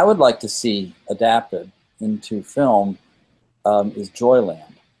 What I would like to see adapted into film is Joyland.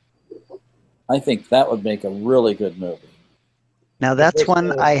 I think that would make a really good movie. Now that's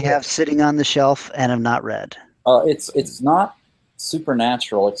one I have sitting on the shelf and have not read. It's not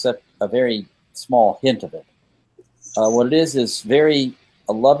supernatural except a very small hint of it. What it is very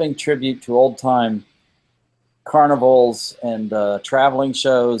a loving tribute to old time carnivals and traveling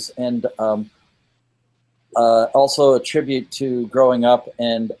shows, and also a tribute to growing up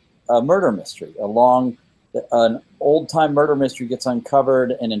and a murder mystery. An old time murder mystery gets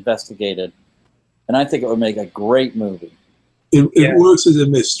uncovered and investigated. And I think it would make a great movie. It works as a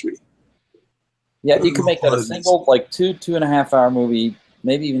mystery. Yeah, you could make that a single, like 2.5 hour movie,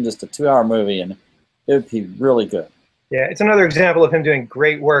 maybe even just a 2-hour movie, and it would be really good. Yeah, it's another example of him doing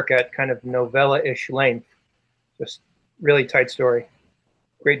great work at kind of novella-ish length. Just really tight story.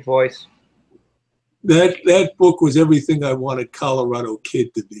 Great voice. That book was everything I wanted Colorado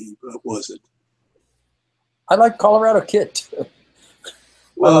Kid to be, but it wasn't. I like Colorado Kid too.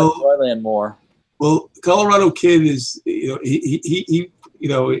 Well, I like Joyland more. Well, Colorado Kid is, it's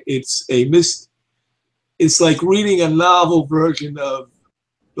like reading a novel version of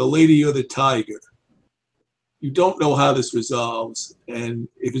The Lady or the Tiger. You don't know how this resolves, and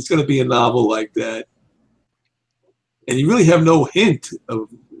if it's going to be a novel like that, and you really have no hint of,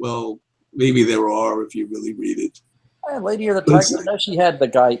 well, maybe there are if you really read it. Lady or the Tiger, I know she had the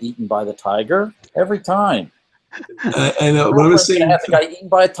guy eaten by the tiger every time. I know, but I'm saying, have the guy eaten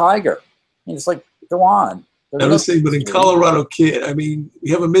by a tiger. And it's like, go on. I'm just saying, but in Colorado Kid, I mean,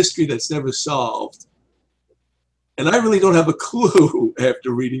 we have a mystery that's never solved. And I really don't have a clue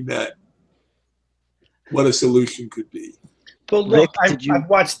after reading that what a solution could be. But look, I've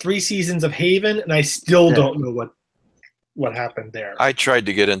watched 3 seasons of Haven, and I still don't know what what happened there. I tried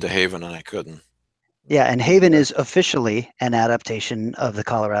to get into Haven and I couldn't. Yeah, and Haven is officially an adaptation of the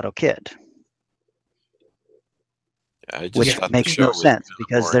Colorado Kid, I just which thought the makes show no was sense kinda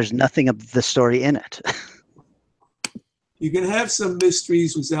because boring. there's nothing of the story in it. You can have some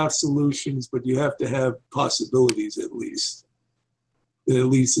mysteries without solutions, but you have to have possibilities at least. That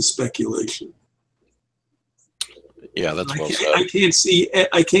leads to speculation. Yeah, that's well said.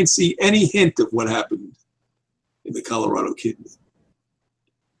 I can't see any hint of what happened in the Colorado Kidney.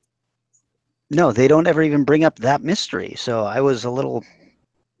 No, they don't ever even bring up that mystery. So I was a little,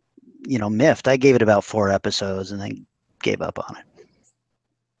 miffed. I gave it about 4 episodes and then gave up on it.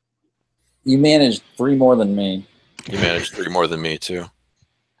 You managed 3 more than me. You managed 3 more than me too.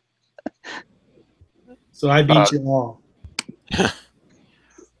 So I beat you all.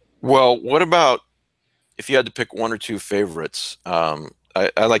 Well, what about if you had to pick 1 or 2 favorites? I'd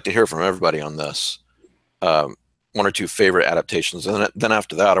like to hear from everybody on this. 1 or 2 favorite adaptations, and then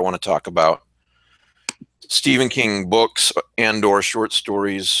after that, I want to talk about Stephen King books and/or short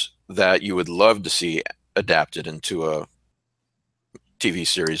stories that you would love to see adapted into a TV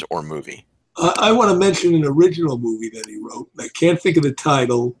series or movie. I want to mention an original movie that he wrote. I can't think of the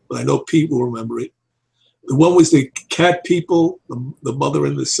title, but I know Pete will remember it. The one was the cat people, the mother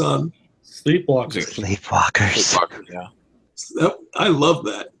and the son. Sleepwalkers. Sleepwalkers. Yeah. I love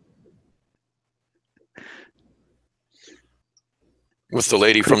that. With the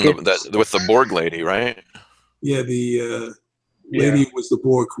lady from with the Borg lady, right? Yeah, the lady was the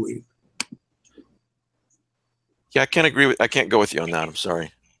Boar Queen. Yeah, I can't go with you on that. I'm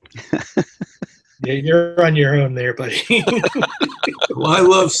sorry. Yeah, you're on your own there, buddy. Well, I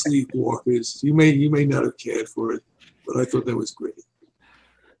love Sleepwalkers. You may not have cared for it, but I thought that was great.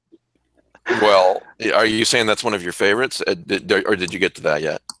 Well, are you saying that's one of your favorites, or did you get to that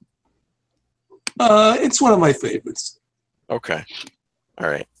yet? It's one of my favorites. Okay. All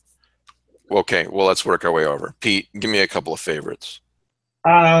right. Okay. Well, let's work our way over. Pete, give me a couple of favorites.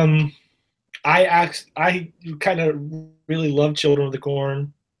 I kind of really love Children of the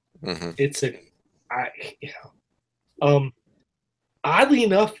Corn. Mm-hmm. Oddly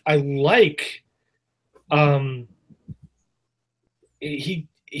enough, I like. He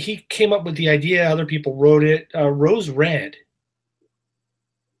came up with the idea. Other people wrote it. Rose Red,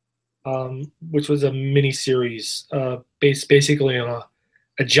 which was a miniseries based basically on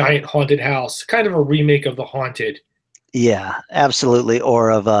a giant haunted house, kind of a remake of The Haunted. Yeah, absolutely. Or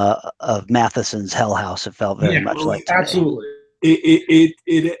of Matheson's Hell House. It felt very much like to absolutely. me.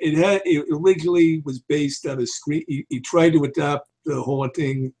 It originally was based on a screen. He tried to adapt The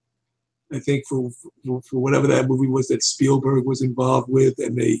Haunting, I think for whatever that movie was that Spielberg was involved with,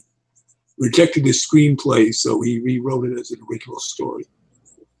 and they rejected the screenplay, so he rewrote it as an original story.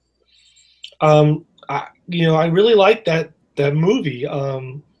 I really like that movie.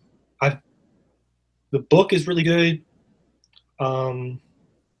 The book is really good.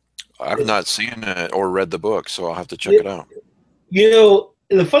 I've not seen it or read the book, so I'll have to check it out.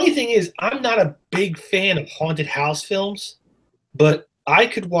 The funny thing is, I'm not a big fan of haunted house films, but I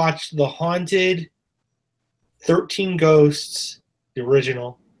could watch The Haunted, 13 Ghosts, the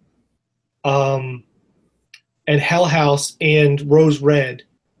original, and Hell House and Rose Red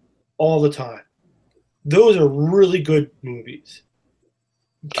all the time. Those are really good movies.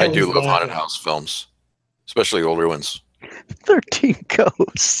 I do love haunted house films, especially older ones. 13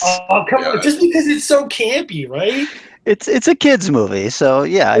 Ghosts. Oh, come on. Just because it's so campy, right? It's a kid's movie, so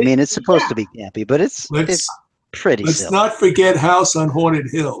yeah, I mean it's supposed to be campy, but it's pretty Let's silly. not forget House on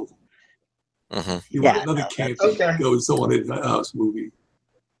Haunted Hill. Mm-hmm. Another campy Ghost Haunted House movie.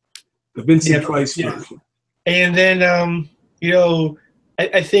 The Vincent Price version. And then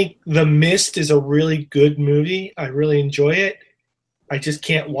I think The Mist is a really good movie. I really enjoy it. I just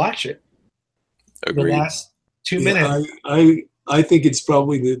can't watch it. Agreed. The last 2 minutes. I think it's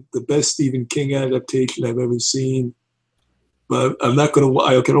probably the best Stephen King adaptation I've ever seen. But I'm not going to.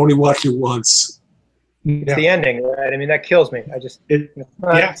 I can only watch it once. It's the ending, right? I mean, that kills me.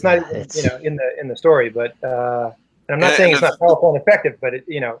 It's not in the story, but and I'm not saying it's not powerful and effective, but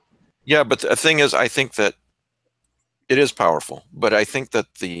Yeah, but the thing is, I think that it is powerful, but I think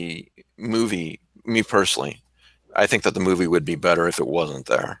that the movie, me personally, I think that the movie would be better if it wasn't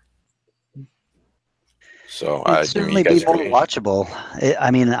there. So it'd certainly be more watchable. I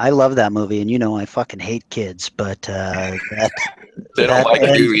mean, I love that movie, and I fucking hate kids, but they don't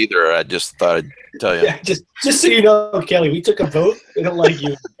like you either. I just thought I'd tell you. Yeah, just so you know, Kelly, we took a vote. They don't like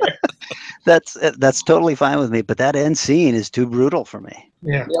you. That's totally fine with me, but that end scene is too brutal for me.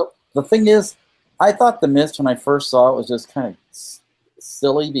 Yeah. The thing is, I thought The Mist when I first saw it was just kind of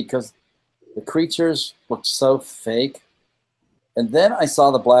silly because the creatures looked so fake. And then I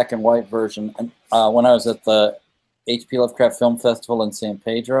saw the black and white version when I was at the H.P. Lovecraft Film Festival in San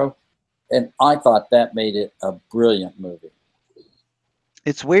Pedro, and I thought that made it a brilliant movie.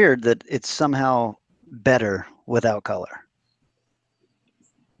 It's weird that it's somehow better without color.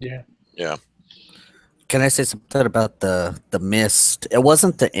 Yeah. Yeah. Can I say something about the mist? It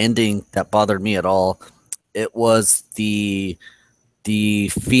wasn't the ending that bothered me at all. It was the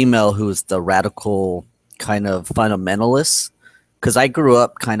female who's the radical kind of fundamentalist. Because I grew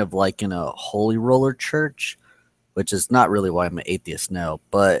up kind of like in a holy roller church, which is not really why I'm an atheist now,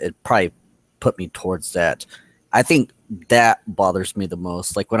 but it probably put me towards that. I think that bothers me the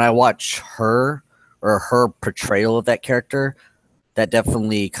most. Like when I watch her or her portrayal of that character, that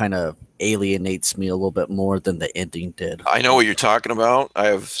definitely kind of alienates me a little bit more than the ending did. I know what you're talking about. I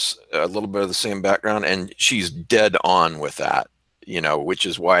have a little bit of the same background, and she's dead on with that, which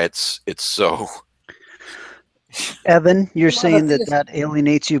is why it's so. Evan, you're saying that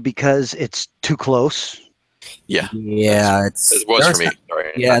alienates you because it's too close? Yeah. Yeah, it was for me.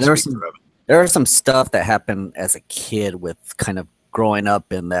 Sorry, yeah, there was some stuff that happened as a kid with kind of growing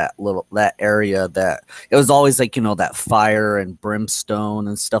up in that area that it was always like, that fire and brimstone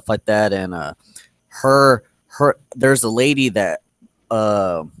and stuff like that. And there's a lady that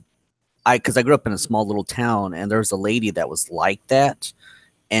because I grew up in a small little town, and there's a lady that was like that.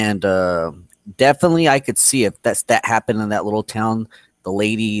 And definitely I could see if that happened in that little town, the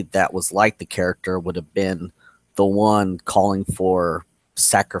lady that was like the character would have been the one calling for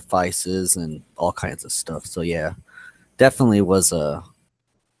sacrifices and all kinds of stuff. So yeah, definitely was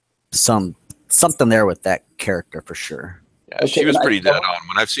something there with that character for sure. Yeah, she was pretty dead on.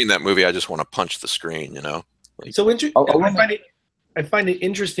 When I've seen that movie, I just want to punch the screen, Like, So I find it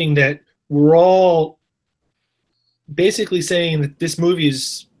interesting that we're all basically saying that this movie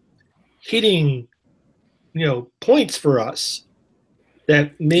is hitting, points for us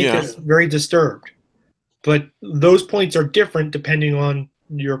that make us very disturbed. But those points are different depending on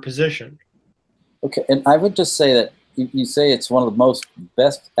your position. Okay, and I would just say that you say it's one of the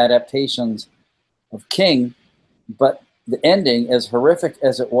best adaptations of King, but the ending, as horrific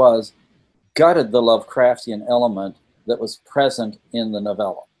as it was, gutted the Lovecraftian element that was present in the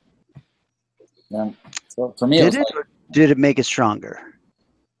novella. And so for me, did it make it stronger?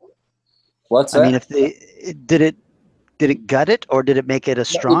 What's that? I mean, did it gut it, or did it make it a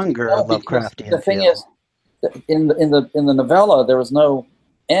stronger Lovecraftian? The thing is, in the novella, there was no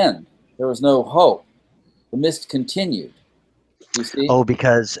end. There was no hope. The mist continued. You see? Oh,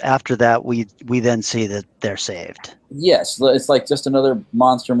 because after that, we then see that they're saved. Yes, it's like just another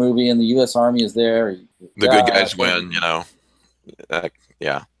monster movie, and the U.S. Army is there. The good guys win, yeah.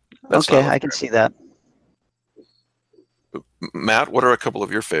 Okay, I can see that. Matt, what are a couple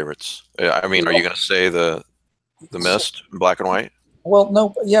of your favorites? I mean, are you going to say the Mist, black and white? Well,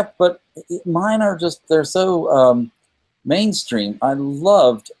 no, yeah, but mine are just, they're so mainstream. I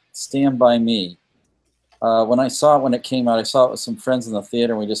loved Stand By Me. When I saw it when it came out, I saw it with some friends in the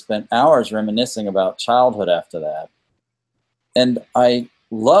theater, and we just spent hours reminiscing about childhood after that. And I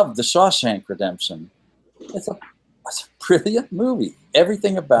loved The Shawshank Redemption. It's a brilliant movie.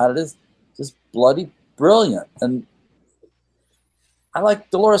 Everything about it is just bloody brilliant. And I like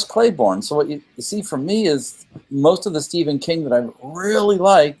Dolores Claiborne. So what you see from me is most of the Stephen King that I've really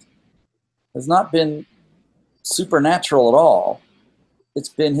liked has not been supernatural at all. It's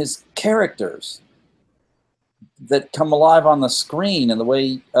been his characters that come alive on the screen, and the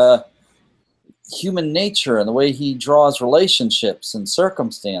way human nature, and the way he draws relationships and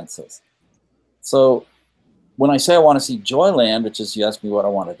circumstances. So when I say I want to see Joyland, which is, you asked me what I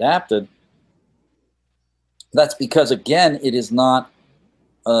want adapted, that's because, again, it is not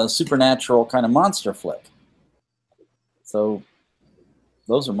a supernatural kind of monster flick. So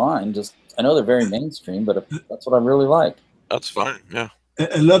those are mine. Just, I know they're very mainstream, but that's what I really like. That's fine, yeah.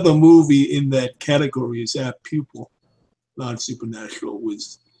 Another movie in that category is Apt Pupil, non-supernatural,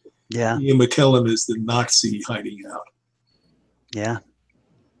 with Ian McKellen as the Nazi hiding out. Yeah,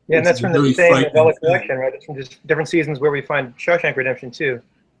 and that's from the same novella collection, right? It's from just different seasons where we find Shawshank Redemption too.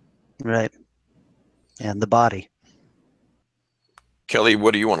 Right. And The Body. Kelly,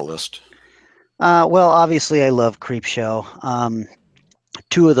 what do you want to list? Well, obviously I love Creepshow.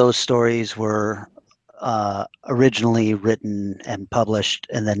 Two of those stories were originally written and published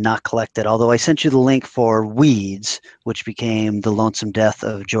and then not collected, although I sent you the link for Weeds, which became The Lonesome Death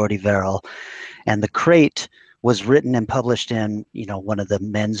of Jordy Verrill. And The Crate was written and published in, one of the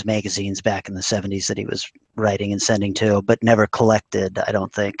men's magazines back in the 70s that he was writing and sending to, but never collected, I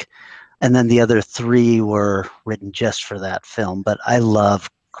don't think. And then the other three were written just for that film. But I love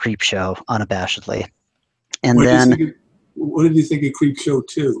Creepshow unabashedly. And then What did you think of Creepshow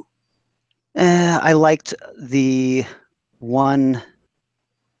 2? I liked the one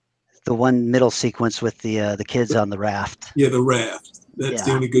middle sequence with the kids on the raft. Yeah, the raft. That's the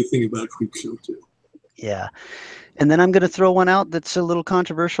Yeah. only good thing about Creepshow 2. Yeah. And then I'm going to throw one out that's a little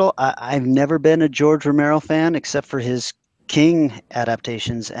controversial. I've never been a George Romero fan except for his King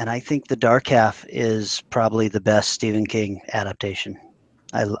adaptations, and I think The Dark Half is probably the best Stephen King adaptation.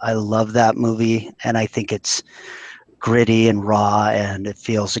 I love that movie, and I think it's gritty and raw, and it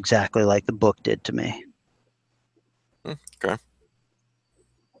feels exactly like the book did to me. Okay.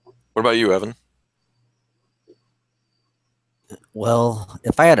 What about you, Evan? Well,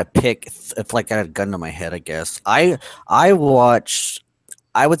 if I had to pick, if like I had a gun to my head, I guess I watched.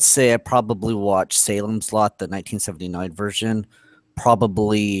 I would say I probably watched Salem's Lot, the 1979 version,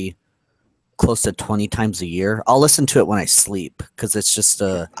 probably close to 20 times a year. I'll listen to it when I sleep because it's just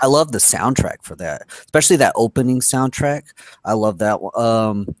I love the soundtrack for that, especially that opening soundtrack. I love that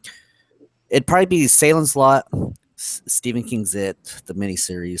one. It'd probably be Salem's Lot, Stephen King's It, the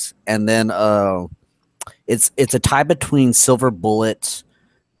miniseries, and then it's a tie between Silver Bullet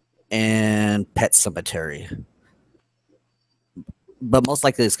and Pet Cemetery. But most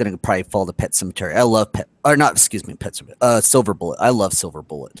likely it's going to probably fall to Pet Cemetery. I love Pet Cemetery. Silver Bullet. I love Silver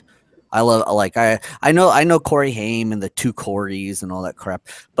Bullet. I love I know Corey Haim and the two Coreys and all that crap.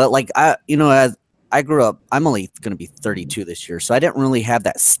 But like as I grew up, I'm only going to be 32 this year, so I didn't really have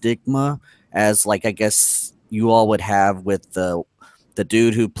that stigma as like I guess you all would have with the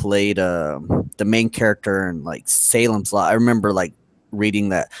dude who played the main character in like Salem's Lot. I remember like reading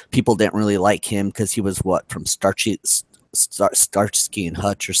that people didn't really like him because he was from Starsky and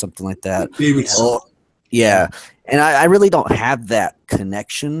Hutch or something like that. Yeah. And I really don't have that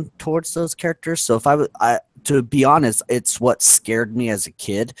connection towards those characters. So if to be honest, it's what scared me as a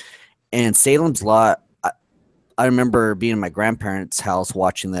kid. And Salem's Lot, I remember being in my grandparents' house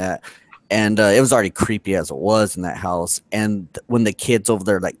watching that, and it was already creepy as it was in that house. And when the kids over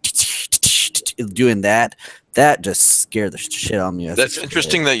there like doing that just scared the shit out of me. That's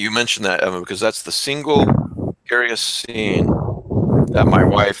interesting that you mentioned that, Evan, because that's the single scariest scene that my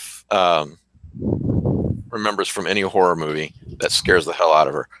wife remembers from any horror movie that scares the hell out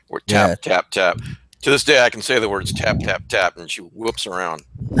of her. Where tap, tap, tap. To this day, I can say the words tap, tap, tap, and she whoops around.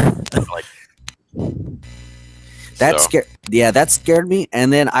 Like, that scared me.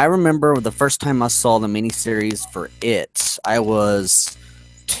 And then I remember the first time I saw the miniseries for It, I was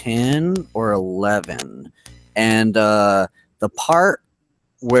 10 or 11. And the part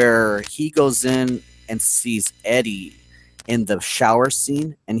where he goes in and sees Eddie in the shower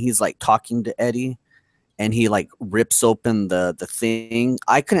scene, and he's like talking to Eddie, and he like rips open the thing.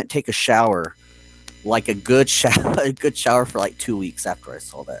 I couldn't take a shower, like a good shower for like 2 weeks after I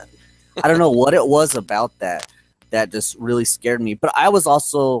saw that. I don't know what it was about that just really scared me. But I was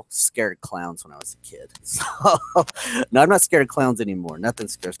also scared of clowns when I was a kid. So no, I'm not scared of clowns anymore. Nothing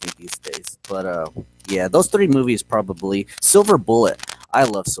scares me these days. But yeah, those three movies probably. Silver Bullet. I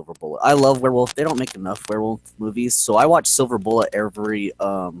love Silver Bullet. I love werewolf. They don't make enough werewolf movies, so I watch Silver Bullet every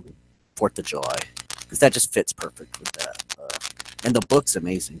 4th of July because that just fits perfect with that. And the book's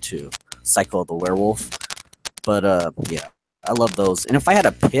amazing too, Cycle of the Werewolf. But yeah, I love those. And if I had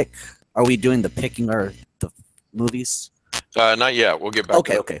to pick, are we doing the picking or the movies? Not yet. We'll get back.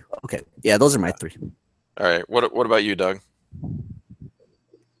 Okay. Yeah, those are my three. All right. What about you, Doug?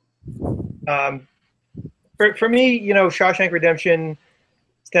 For me, Shawshank Redemption,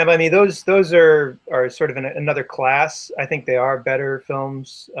 Stand By Me, those are sort of another class. I think they are better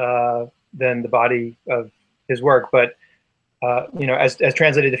films than the body of his work, but as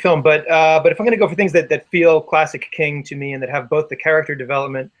translated to film. But if I'm going to go for things that feel classic King to me and that have both the character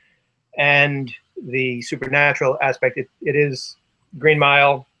development and the supernatural aspect, it is Green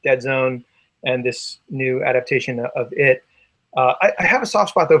Mile, Dead Zone, and this new adaptation of It. I have a soft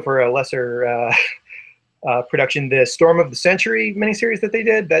spot though for a lesser production, the Storm of the Century miniseries that they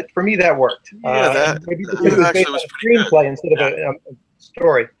did. That for me that worked. Yeah, maybe because it was based on a screenplay instead of a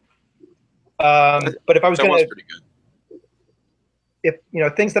story. But if I was going to, if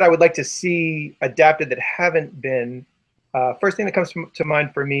things that I would like to see adapted that haven't been, first thing that comes to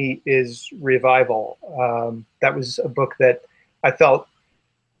mind for me is Revival. That was a book that I felt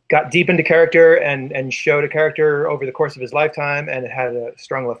got deep into character and showed a character over the course of his lifetime, and it had a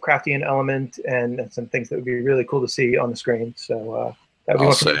strong Lovecraftian element and some things that would be really cool to see on the screen. So that would be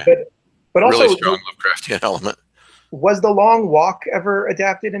one for me. But also, really strong Lovecraftian element. Was The Long Walk ever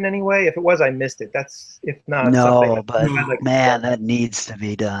adapted in any way? If it was, I missed it. That's, if not, no, something but man, that needs to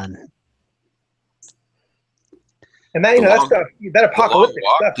be done. And that, The that long- stuff, that The Long apocalyptic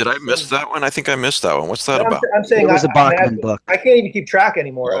Walk? stuff. Did I miss that one? I think I missed that one. What's that No, about? I'm saying It was a Bachman I book. I can't even keep track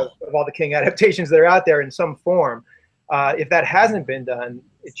anymore Oh. of all the King adaptations that are out there in some form. If that hasn't been done,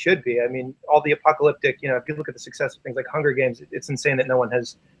 it should be. I mean, all the apocalyptic, if you look at the success of things like Hunger Games, it's insane that no one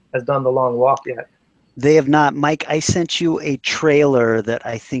has done The Long Walk yet. They have not. Mike, I sent you a trailer that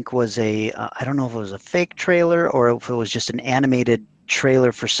I think was I don't know if it was a fake trailer or if it was just an animated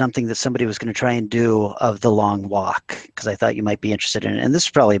trailer for something that somebody was going to try and do of The Long Walk, because I thought you might be interested in it. And this is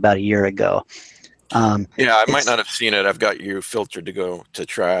probably about a year ago. Yeah, I might not have seen it. I've got you filtered to go to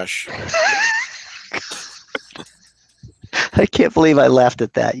trash. I can't believe I laughed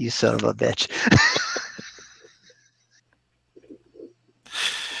at that, you son of a bitch.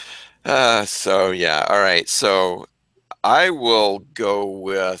 So yeah, all right. So I will go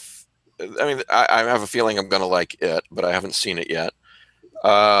with. I mean, I have a feeling I'm going to like it, but I haven't seen it yet.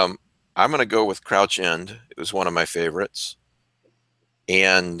 I'm going to go with Crouch End. It was one of my favorites,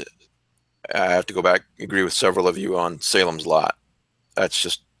 and I have to go back. Agree with several of you on Salem's Lot. That's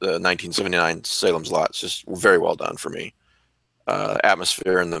just the 1979 Salem's Lot. It's just very well done for me.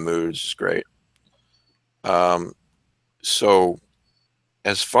 Atmosphere and the moods is great. So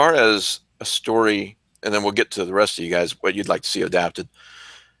as far as a story, and then we'll get to the rest of you guys, what you'd like to see adapted.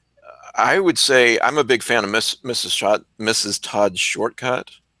 I would say I'm a big fan of Mrs. Todd's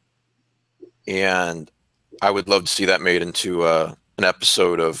Shortcut, and I would love to see that made into an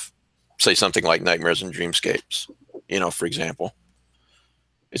episode of, say, something like Nightmares and Dreamscapes, for example.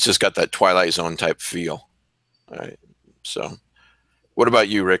 It's just got that Twilight Zone type feel. All right. So what about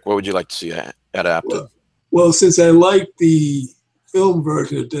you, Rick? What would you like to see adapted? Well, since I like the film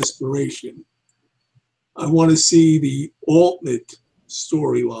version of Desperation, I want to see the alternate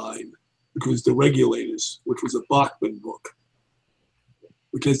storyline, which was The Regulators, which was a Bachman book,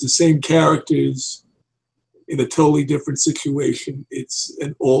 which has the same characters in a totally different situation. It's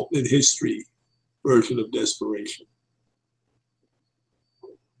an alternate history version of Desperation.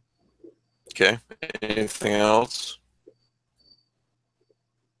 Okay. Anything else?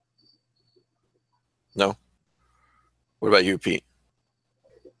 No? What about you, Pete?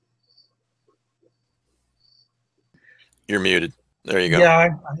 You're muted. There you go. Yeah,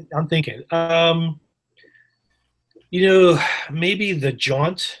 I'm thinking. Maybe The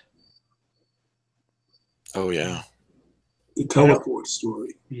Jaunt. Oh, yeah. The teleport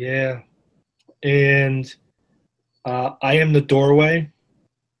story. Yeah. And I Am the Doorway.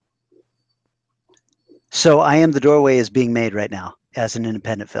 So I Am the Doorway is being made right now as an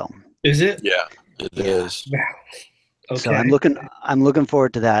independent film. Is it? Yeah, it is. Okay. So I'm looking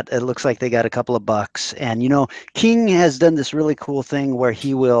forward to that. It looks like they got a couple of bucks. And King has done this really cool thing where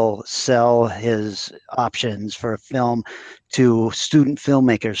he will sell his options for a film to student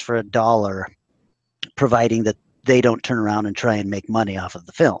filmmakers for $1, providing that they don't turn around and try and make money off of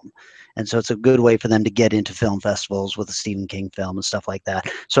the film. And so it's a good way for them to get into film festivals with a Stephen King film and stuff like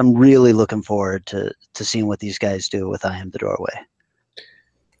that. So I'm really looking forward to seeing what these guys do with I Am the Doorway.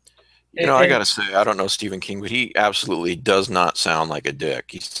 I got to say, I don't know Stephen King, but he absolutely does not sound like a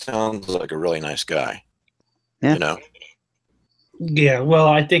dick. He sounds like a really nice guy. Yeah. Yeah, well,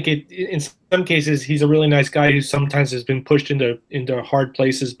 I think in some cases he's a really nice guy who sometimes has been pushed into hard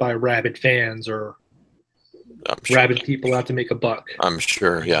places by rabid fans or rabid people out to make a buck. I'm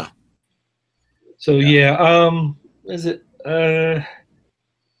sure, yeah. So is it I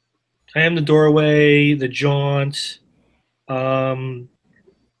Am the Doorway, The Jaunt.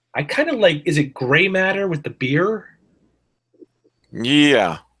 I kind of like, is it Gray Matter with the beer?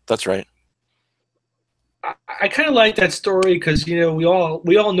 Yeah, that's right. I kind of like that story because we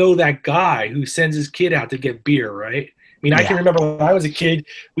all know that guy who sends his kid out to get beer, right? I mean, I can remember when I was a kid,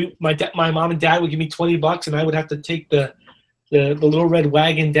 my mom and dad would give me $20 and I would have to take the little red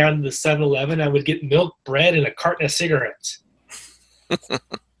wagon down to the 7-Eleven. I would get milk, bread, and a carton of cigarettes. But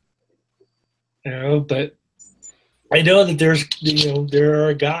I know that there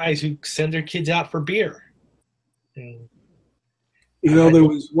are guys who send their kids out for beer. There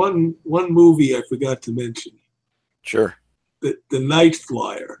was one movie I forgot to mention. Sure. The Night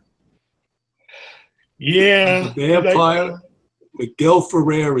Flyer. Yeah. The vampire. Miguel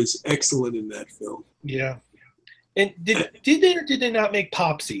Ferrer is excellent in that film. Yeah. And did they or did they not make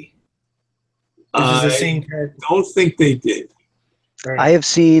Popsy? I the same character? Don't think they did. Right. I have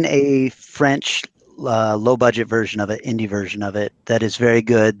seen a French low-budget version of it, indie version of it, that is very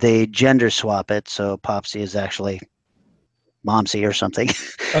good. They gender swap it, so Popsy is actually Momsy or something.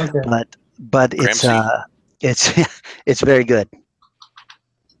 Okay. but it's very good.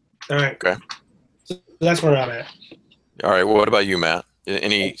 All right. Okay. So that's where I'm at. All right. Well, what about you, Matt?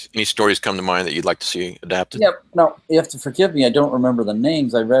 Any stories come to mind that you'd like to see adapted? Yep. No, you have to forgive me. I don't remember the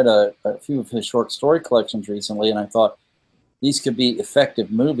names. I read a few of his short story collections recently, and I thought these could be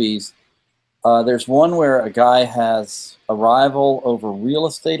effective movies. There's one where a guy has a rival over real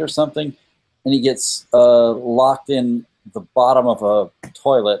estate or something, and he gets locked in the bottom of a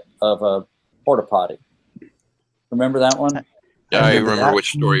toilet of a porta potty. Remember that one? Yeah, I remember that. which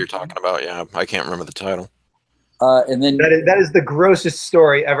story you're talking about. Yeah, I can't remember the title. And then That is the grossest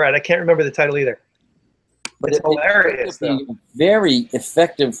story ever, and I can't remember the title either. but It's hilarious, it would be very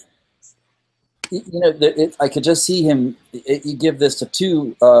effective. You know, I could just see him. You give this to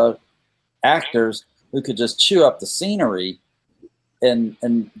two actors who could just chew up the scenery, and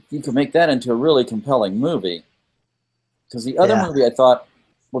you could make that into a really compelling movie. Because the other movie I thought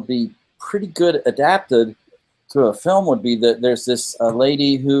would be pretty good adapted to a film would be that there's this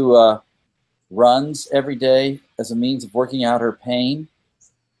lady who runs every day as a means of working out her pain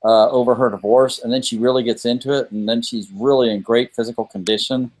over her divorce, and then she really gets into it, and then she's really in great physical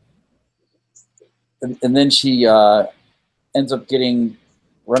condition, and then she ends up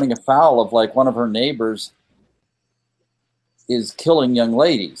running afoul of like one of her neighbors is killing young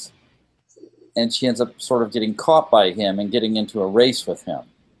ladies, and she ends up sort of getting caught by him and getting into a race with him.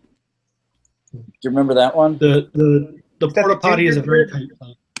 Do you remember that one? The porta potty is a very gingerbread? tight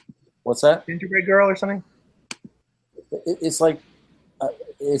one. What's that? Gingerbread Girl or something? It's like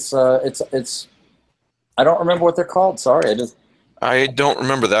it's I don't remember what they're called. Sorry, I don't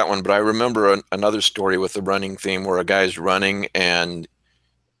remember that one, but I remember another story with a running theme where a guy's running and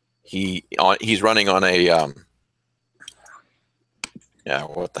he's running on a yeah,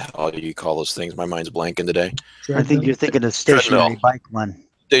 what the hell do you call those things? My mind's blanking today. I think you're thinking of stationary Treadmill. bike one.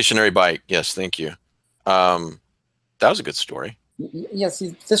 Stationary bike. Yes, thank you. That was a good story. Yes,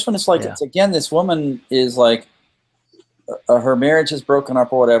 this one is like it's again. This woman is like her marriage has broken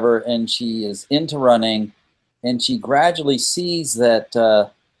up or whatever, and she is into running, and she gradually sees that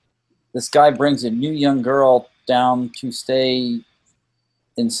this guy brings a new young girl down to stay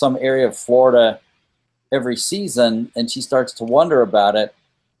in some area of Florida every season, and she starts to wonder about it,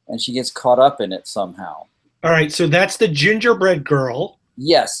 and she gets caught up in it somehow. All right, so that's the gingerbread girl.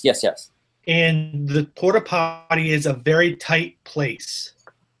 Yes. And the porta potty is a very tight place.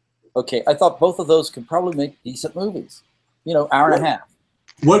 Okay, I thought both of those could probably make decent movies. You know, hour and a half.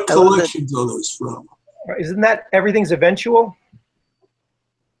 What collections are those from? Isn't that Everything's Eventual?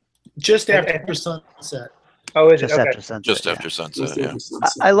 Just after sunset. Oh, is Just it? Okay. after sunset. Just yeah. after sunset. Just Yeah. after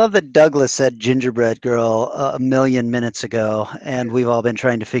sunset. I love that Douglas said Gingerbread Girl a million minutes ago, and we've all been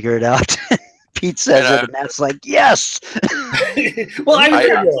trying to figure it out. Pete says And, it, and Matt's like, yes! Well,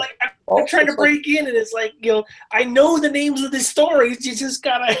 I'm Oh, trying to break in, and it's like, you know, I know the names of the stories. You just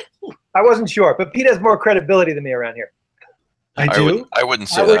gotta. I wasn't sure, but Pete has more credibility than me around here. I do. I wouldn't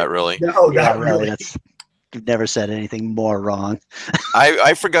say that really. No, Yeah, not really. really. You've never said anything more wrong.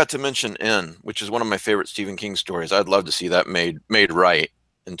 I forgot to mention N, which is one of my favorite Stephen King stories. I'd love to see that made right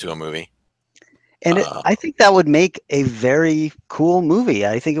into a movie. And I think that would make a very cool movie.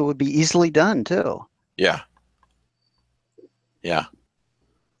 I think it would be easily done, too. Yeah. Yeah.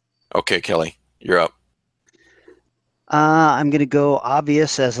 Okay, Kelly, you're up. I'm going to go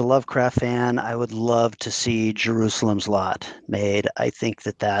obvious as a Lovecraft fan. I would love to see Jerusalem's Lot made. I think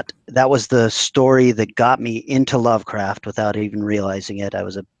that was the story that got me into Lovecraft without even realizing it. I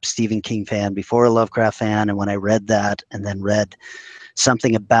was a Stephen King fan before a Lovecraft fan, and when I read that and then read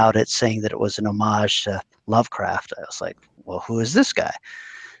something about it saying that it was an homage to Lovecraft, I was like, well, who is this guy?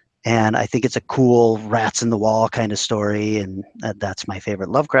 And I think it's a cool rats in the wall kind of story, and that's my favorite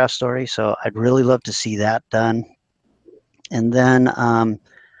Lovecraft story. So I'd really love to see that done. And then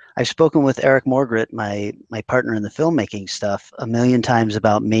I've spoken with Eric Morgret, my partner in the filmmaking stuff, a million times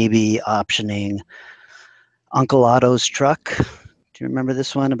about maybe optioning Uncle Otto's truck. Do you remember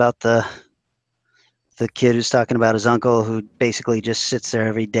this one about the kid who's talking about his uncle who basically just sits there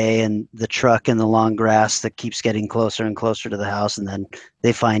every day in the truck in the long grass that keeps getting closer and closer to the house, and then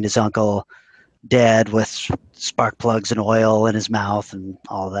they find his uncle dead with spark plugs and oil in his mouth and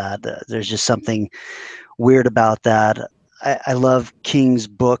all that. There's just something weird about that. I love King's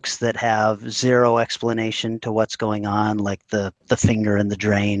books that have zero explanation to what's going on, like the finger in the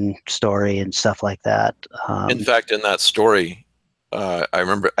drain story and stuff like that. In fact, in that story, I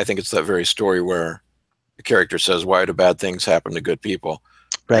think it's that very story where the character says, "Why do bad things happen to good people?"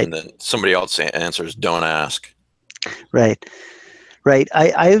 Right. And then somebody else answers, "Don't ask." Right.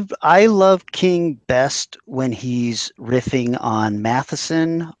 I love King best when he's riffing on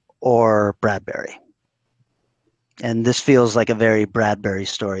Matheson or Bradbury. And this feels like a very Bradbury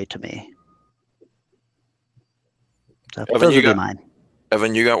story to me. So Evan, those would be mine.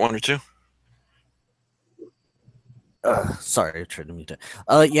 Evan, you got one or two? Sorry, I tried to mute it.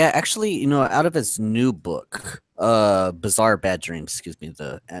 Yeah, actually, you know, out of his new book, Bizarre Bad Dreams, excuse me,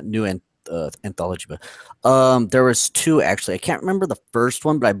 the new anthology book. There was two actually. I can't remember the first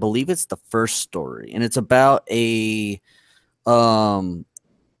one, but I believe it's the first story, and it's about a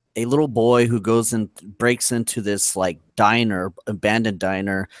little boy who goes and breaks into this like diner, abandoned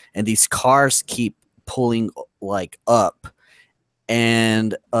diner, and these cars keep pulling like up,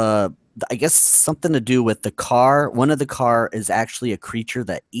 and I guess something to do with the car. One of the car is actually a creature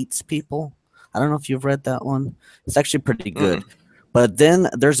that eats people. I don't know if you've read that one. It's actually pretty good. But then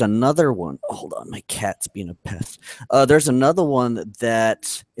there's another one. Hold on, my cat's being a pest. There's another one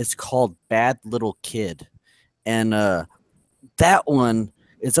that is called Bad Little Kid, and that one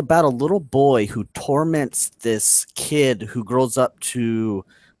is about a little boy who torments this kid who grows up to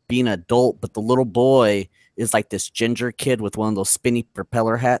be an adult, but the little boy is like this ginger kid with one of those spinny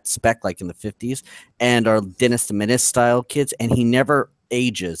propeller hats back like in the 50s, and are Dennis the Menace style kids, and he never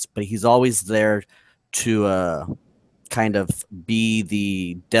ages, but he's always there to kind of be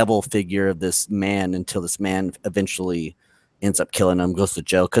the devil figure of this man until this man eventually ends up killing him, goes to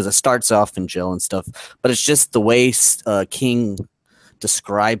jail, because it starts off in jail and stuff. But it's just the way King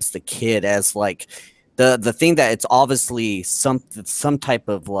describes the kid as like the thing that it's obviously some type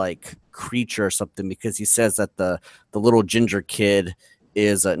of like creature or something, because he says that the little ginger kid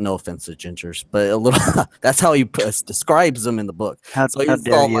is no offense to gingers, but a little that's how he describes them in the book. How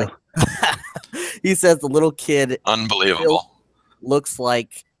dare you? Like, he says the little kid Unbelievable. looks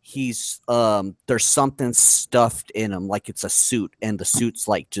like he's there's something stuffed in him, like it's a suit, and the suit's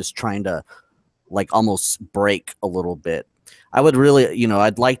like just trying to like almost break a little bit. I would really, you know,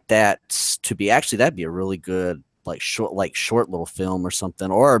 I'd like that to be actually, that'd be a really good short little film or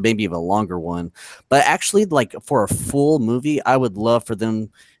something, or maybe even a longer one. But actually, like for a full movie, I would love for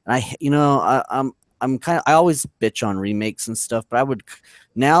them. And I'm kind of, I always bitch on remakes and stuff, but I would,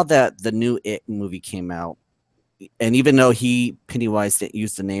 now that the new It movie came out, and even though Pennywise didn't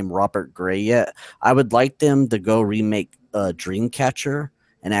use the name Robert Gray yet, I would like them to go remake Dreamcatcher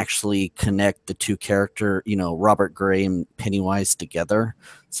and actually connect the two character, you know, Robert Gray and Pennywise together,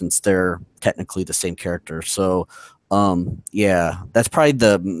 since they're technically the same character. So, yeah, that's probably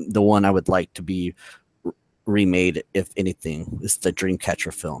the one I would like to be remade, if anything, is the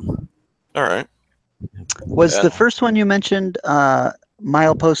Dreamcatcher film. All right. Was the first one you mentioned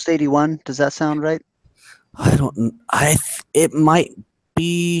Milepost 81? Does that sound right? It might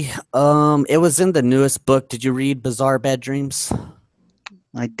be. It was in the newest book. Did you read Bizarre Bad Dreams?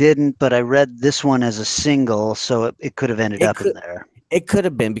 I didn't, but I read this one as a single, so it could have ended up in there. It could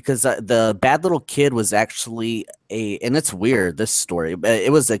have been, because the Bad Little Kid was actually and it's weird, this story, but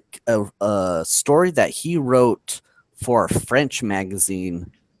it was a story that he wrote for a French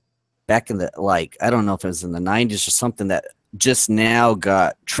magazine back in the, like, I don't know if it was in the 90s or something, that just now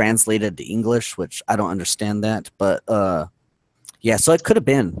got translated to English, which I don't understand that, but yeah, so it could have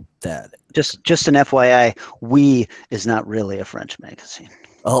been that. Just an FYI, We is not really a French magazine.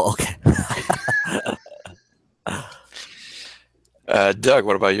 Oh, okay. Doug,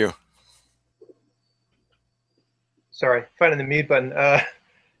 what about you? Sorry, finding the mute button.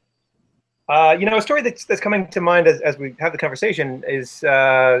 You know, a story that's coming to mind as we have the conversation is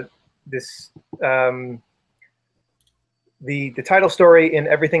this the title story in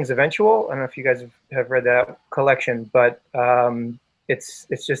Everything's Eventual. I don't know if you guys have read that collection, but it's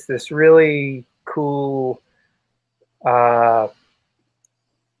just this really cool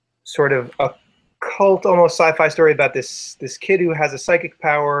sort of occult, almost sci-fi story about this kid who has a psychic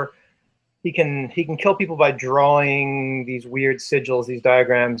power. He can kill people by drawing these weird sigils, these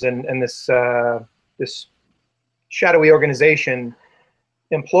diagrams, and this this shadowy organization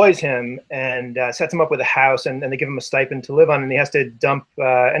employs him and sets him up with a house, and they give him a stipend to live on, and he has to dump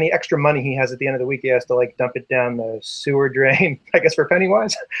any extra money he has at the end of the week. He has to like dump it down the sewer drain, I guess, for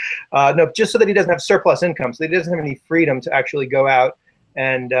Pennywise. No, just so that he doesn't have surplus income, so that he doesn't have any freedom to actually go out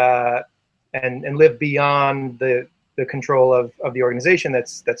and live beyond the control of the organization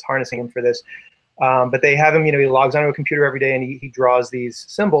that's harnessing him for this. But they have him, you know, he logs onto a computer every day, and he draws these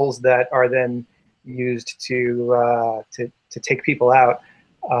symbols that are then used to take people out.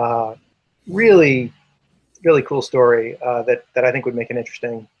 Really, really cool story that I think would make an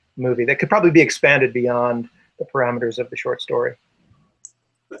interesting movie that could probably be expanded beyond the parameters of the short story.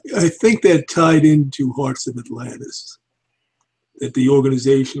 I think that tied into Hearts of Atlantis, that the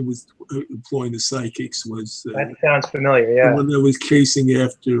organization was employing the psychics was that sounds familiar, yeah. The one that was chasing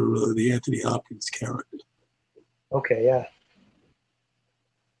after the Anthony Hopkins character. Okay, yeah.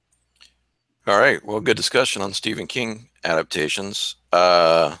 All right. Well, good discussion on Stephen King adaptations.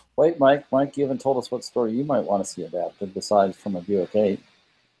 Wait, Mike, you haven't told us what story you might want to see adapted besides From a Buick 8.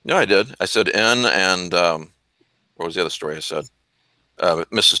 No, I did. I said N and what was the other story I said?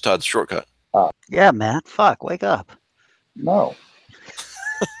 Mrs. Todd's Shortcut. Yeah, Matt. Fuck, wake up. No.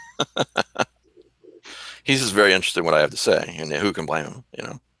 He's just very interested in what I have to say, and who can blame him? You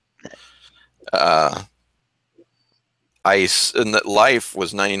know. And that Life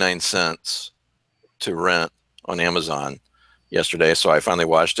was 99 cents to rent on Amazon yesterday, so I finally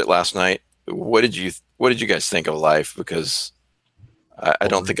watched it last night. What did you guys think of Life? Because I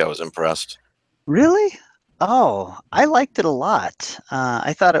don't think I was impressed. Really? Oh, I liked it a lot.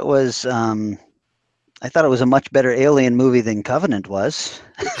 I thought it was a much better Alien movie than Covenant was.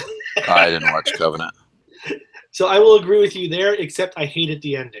 I didn't watch Covenant. So I will agree with you there, except I hated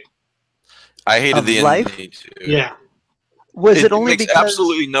the ending. I hated the Life? ending too. Yeah. Was it only makes because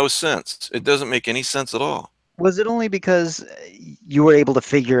absolutely no sense. It doesn't make any sense at all. Was it only because you were able to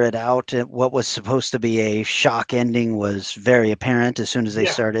figure it out? What was supposed to be a shock ending was very apparent as soon as they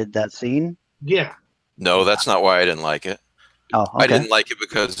started that scene? Yeah. No, that's not why I didn't like it. Oh, okay. I didn't like it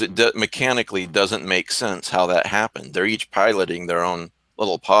because it mechanically doesn't make sense how that happened. They're each piloting their own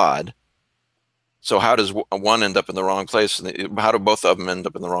little pod. So how does one end up in the wrong place? And how do both of them end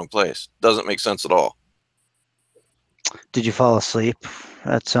up in the wrong place? Doesn't make sense at all. Did you fall asleep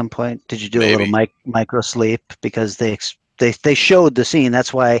at some point? Did you do Maybe. a little micro sleep? Because they showed the scene.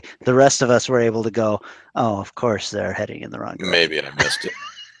 That's why the rest of us were able to go, oh, of course they're heading in the wrong direction. Maybe I missed it.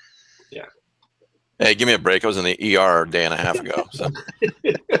 Yeah. Hey, give me a break. I was in the ER a day and a half ago. So.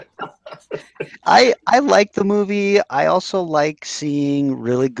 I like the movie. I also like seeing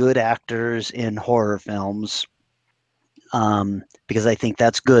really good actors in horror films because I think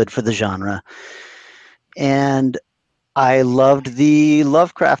that's good for the genre. And I loved the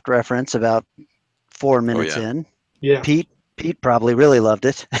Lovecraft reference about 4 minutes in. Yeah. Pete probably really loved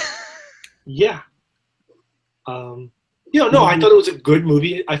it. Yeah. No, I thought it was a good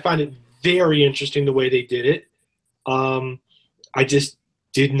movie. I find it very interesting the way they did it. I just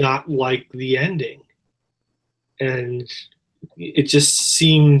did not like the ending. And it just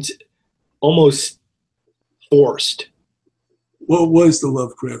seemed almost forced. What was the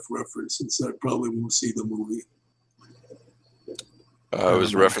Lovecraft reference, since I probably won't see the movie? It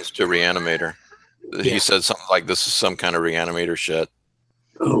was a reference to Reanimator. He said something like, this is some kind of Reanimator shit.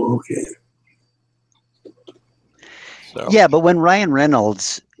 Oh, okay. So. Yeah, but when Ryan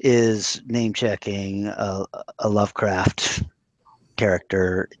Reynolds is name-checking a Lovecraft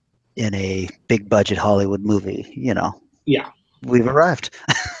character in a big-budget Hollywood movie, we've arrived.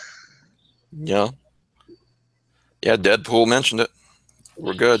 Yeah. Yeah, Deadpool mentioned it.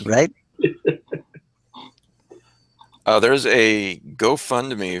 We're good. Right? There's a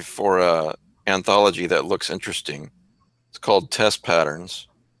GoFundMe for a anthology that looks interesting. It's called Test Patterns.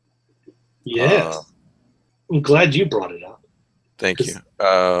 Yes. I'm glad you brought it up. Thank you.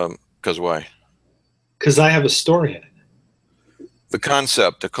 Because why? Because I have a story in it. The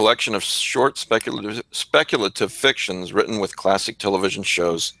concept, a collection of short speculative fictions written with classic television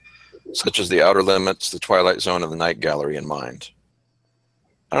shows such as The Outer Limits, The Twilight Zone, and The Night Gallery in mind.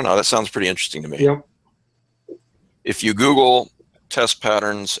 I don't know. That sounds pretty interesting to me. Yep. If you Google Test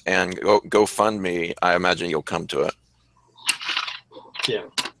Patterns and GoFundMe, I imagine you'll come to it. Yeah.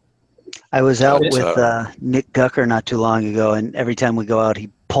 I was out with Nick Gucker not too long ago, and every time we go out, he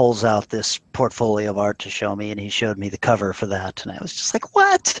pulls out this portfolio of art to show me, and he showed me the cover for that, and I was just like,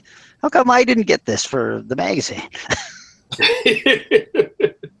 what? How come I didn't get this for the magazine?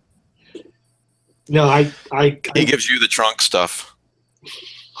 No, He gives you the trunk stuff.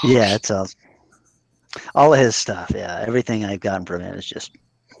 Yeah, it's all of his stuff. Yeah, everything I've gotten from him is just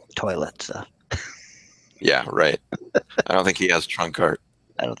toilet stuff. Yeah, right. I don't think he has trunk art.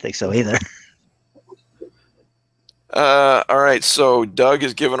 I don't think so either. All right, so Doug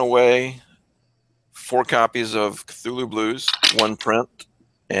is giving away 4 copies of Cthulhu Blues, 1 print,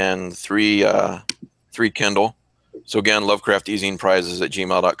 and 3 Kindle. So again, Lovecraft eZine prizes at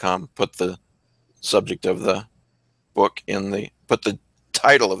gmail.com. Put the subject of the book put the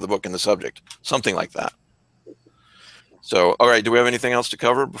title of the book in the subject, something like that. So, all right, do we have anything else to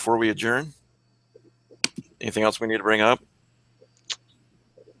cover before we adjourn? Anything else we need to bring up?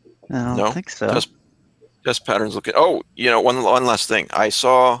 I don't think so. Test patterns looking. Oh, one last thing. I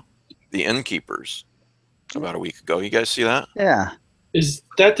saw The Innkeepers about a week ago. You guys see that? Yeah. Is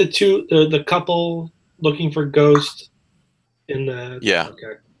that the couple looking for ghosts in the? Yeah.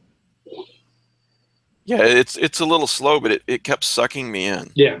 Okay. Yeah, it's a little slow, but it kept sucking me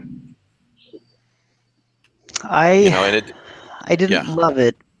in. Yeah. I didn't love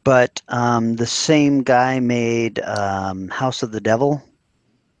it, but the same guy made House of the Devil,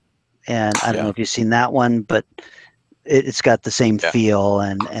 and I don't know if you've seen that one, but it's got the same feel,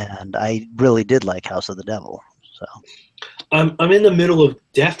 and I really did like House of the Devil. So I'm in the middle of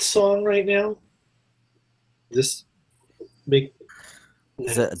Death Song right now. This big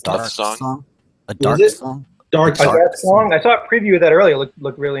Is it a dark song? A Was dark it? song? Dark A Song. Death Song. I saw a preview of that earlier.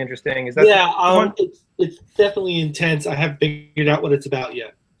 Looked really interesting. Is that Yeah, the one? it's definitely intense. I haven't figured out what it's about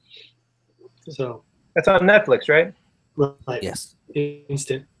yet. So That's on Netflix, right? right. Yes.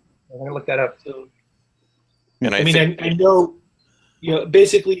 Instant. I'm gonna look that up. So And I mean, I know,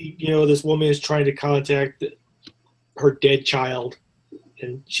 basically, this woman is trying to contact her dead child,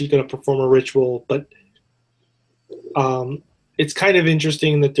 and she's going to perform a ritual. But it's kind of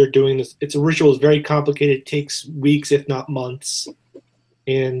interesting that they're doing this. It's a ritual. It's very complicated. It takes weeks, if not months,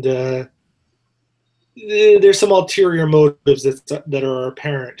 and there's some ulterior motives that are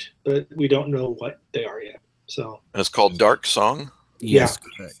apparent, but we don't know what they are yet. So it's called Dark Song. Yes,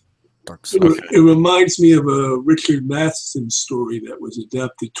 correct. Dark Song. It reminds me of a Richard Matheson story that was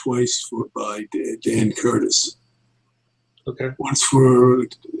adapted twice by Dan Curtis. Okay. Once for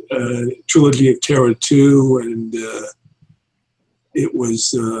Trilogy of Terror 2, and it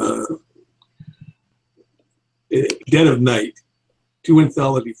was Dead of Night. 2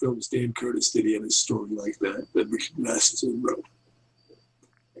 anthology films Dan Curtis did. He had a story like that Richard Matheson wrote.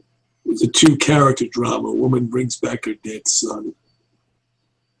 It was a 2-character drama. A woman brings back her dead son.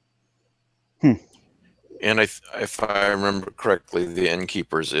 And if I remember correctly, The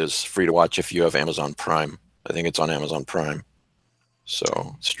Innkeepers is free to watch if you have Amazon Prime. I think it's on Amazon Prime.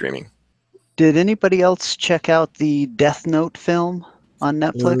 So, streaming. Did anybody else check out the Death Note film on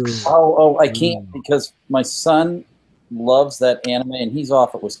Netflix? Oh, I can't because my son loves that anime and he's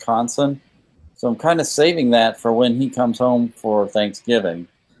off at Wisconsin. So I'm kind of saving that for when he comes home for Thanksgiving.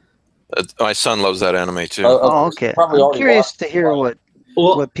 My son loves that anime too. Oh, okay. I'm curious to hear what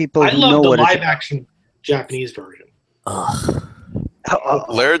people I who love know the what live action Japanese version.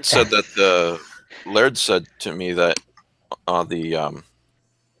 Laird said Laird said to me that the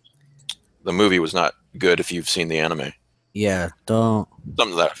movie was not good if you've seen the anime. Yeah, don't.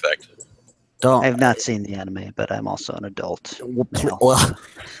 Something to that effect. I have not seen the anime, but I'm also an adult. Well,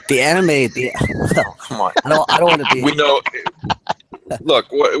 the anime. Come on. I don't want to be. We know. Look,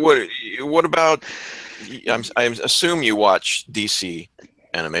 what about? I assume you watch DC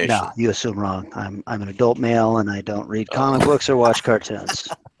animation. No, you assume wrong. I'm an adult male, and I don't read comic books or watch cartoons.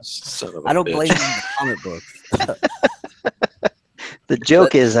 I don't blame you in the comic books. The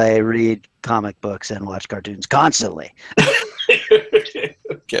joke is I read comic books and watch cartoons constantly. Okay,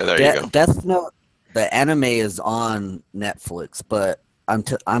 there you go. Death Note, the anime is on Netflix, but I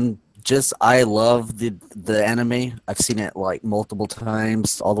love the anime. I've seen it like multiple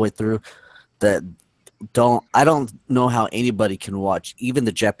times all the way through. I don't know how anybody can watch even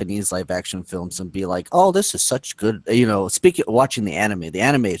the Japanese live action films and be like, oh, this is such good. Watching the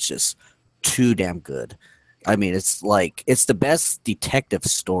anime is just too damn good. I mean, it's the best detective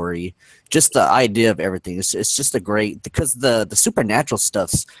story. Just the idea of everything. It's just a great, because the supernatural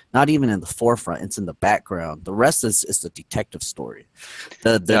stuff's not even in the forefront. It's in the background. The rest is the detective story.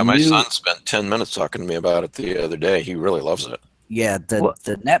 My son spent 10 minutes talking to me about it the other day. He really loves it. Yeah,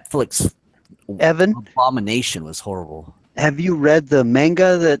 the Netflix Evan Abomination was horrible. Have you read the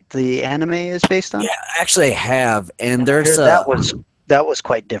manga that the anime is based on? Yeah, actually I have, and there's that was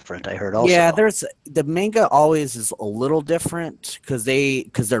quite different. I heard also. Yeah, the manga always is a little different because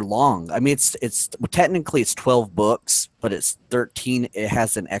they're long. I mean, it's technically it's 12 books, but it's 13. It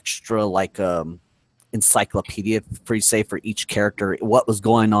has an extra encyclopedia for each character, what was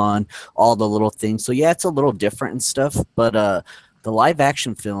going on, all the little things. So yeah, it's a little different and stuff. But the live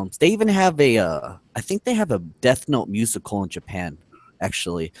action films, they even have I think they have a Death Note musical in Japan,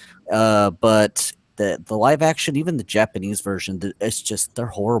 actually. But the live action, even the Japanese version, they're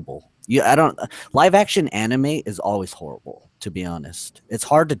horrible. Live action anime is always horrible, to be honest. It's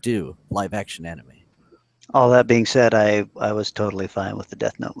hard to do live action anime. All that being said, I was totally fine with the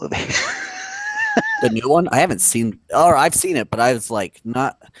Death Note movie. The new one? I haven't seen, or I've seen it, but I was like,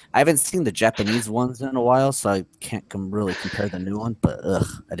 I haven't seen the Japanese ones in a while, so I can't really compare the new one, but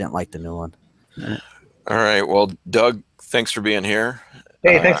I didn't like the new one. All right. Well, Doug, thanks for being here.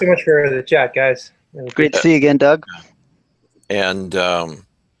 Hey, thanks so much for the chat, guys. Great to see you again, Doug. And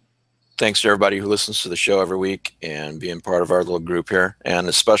thanks to everybody who listens to the show every week and being part of our little group here. And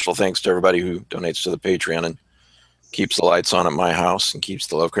a special thanks to everybody who donates to the Patreon and keeps the lights on at my house and keeps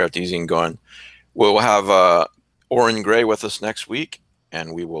the Lovecraft eZine going. We'll have Oren Gray with us next week,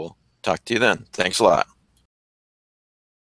 and we will talk to you then. Thanks a lot.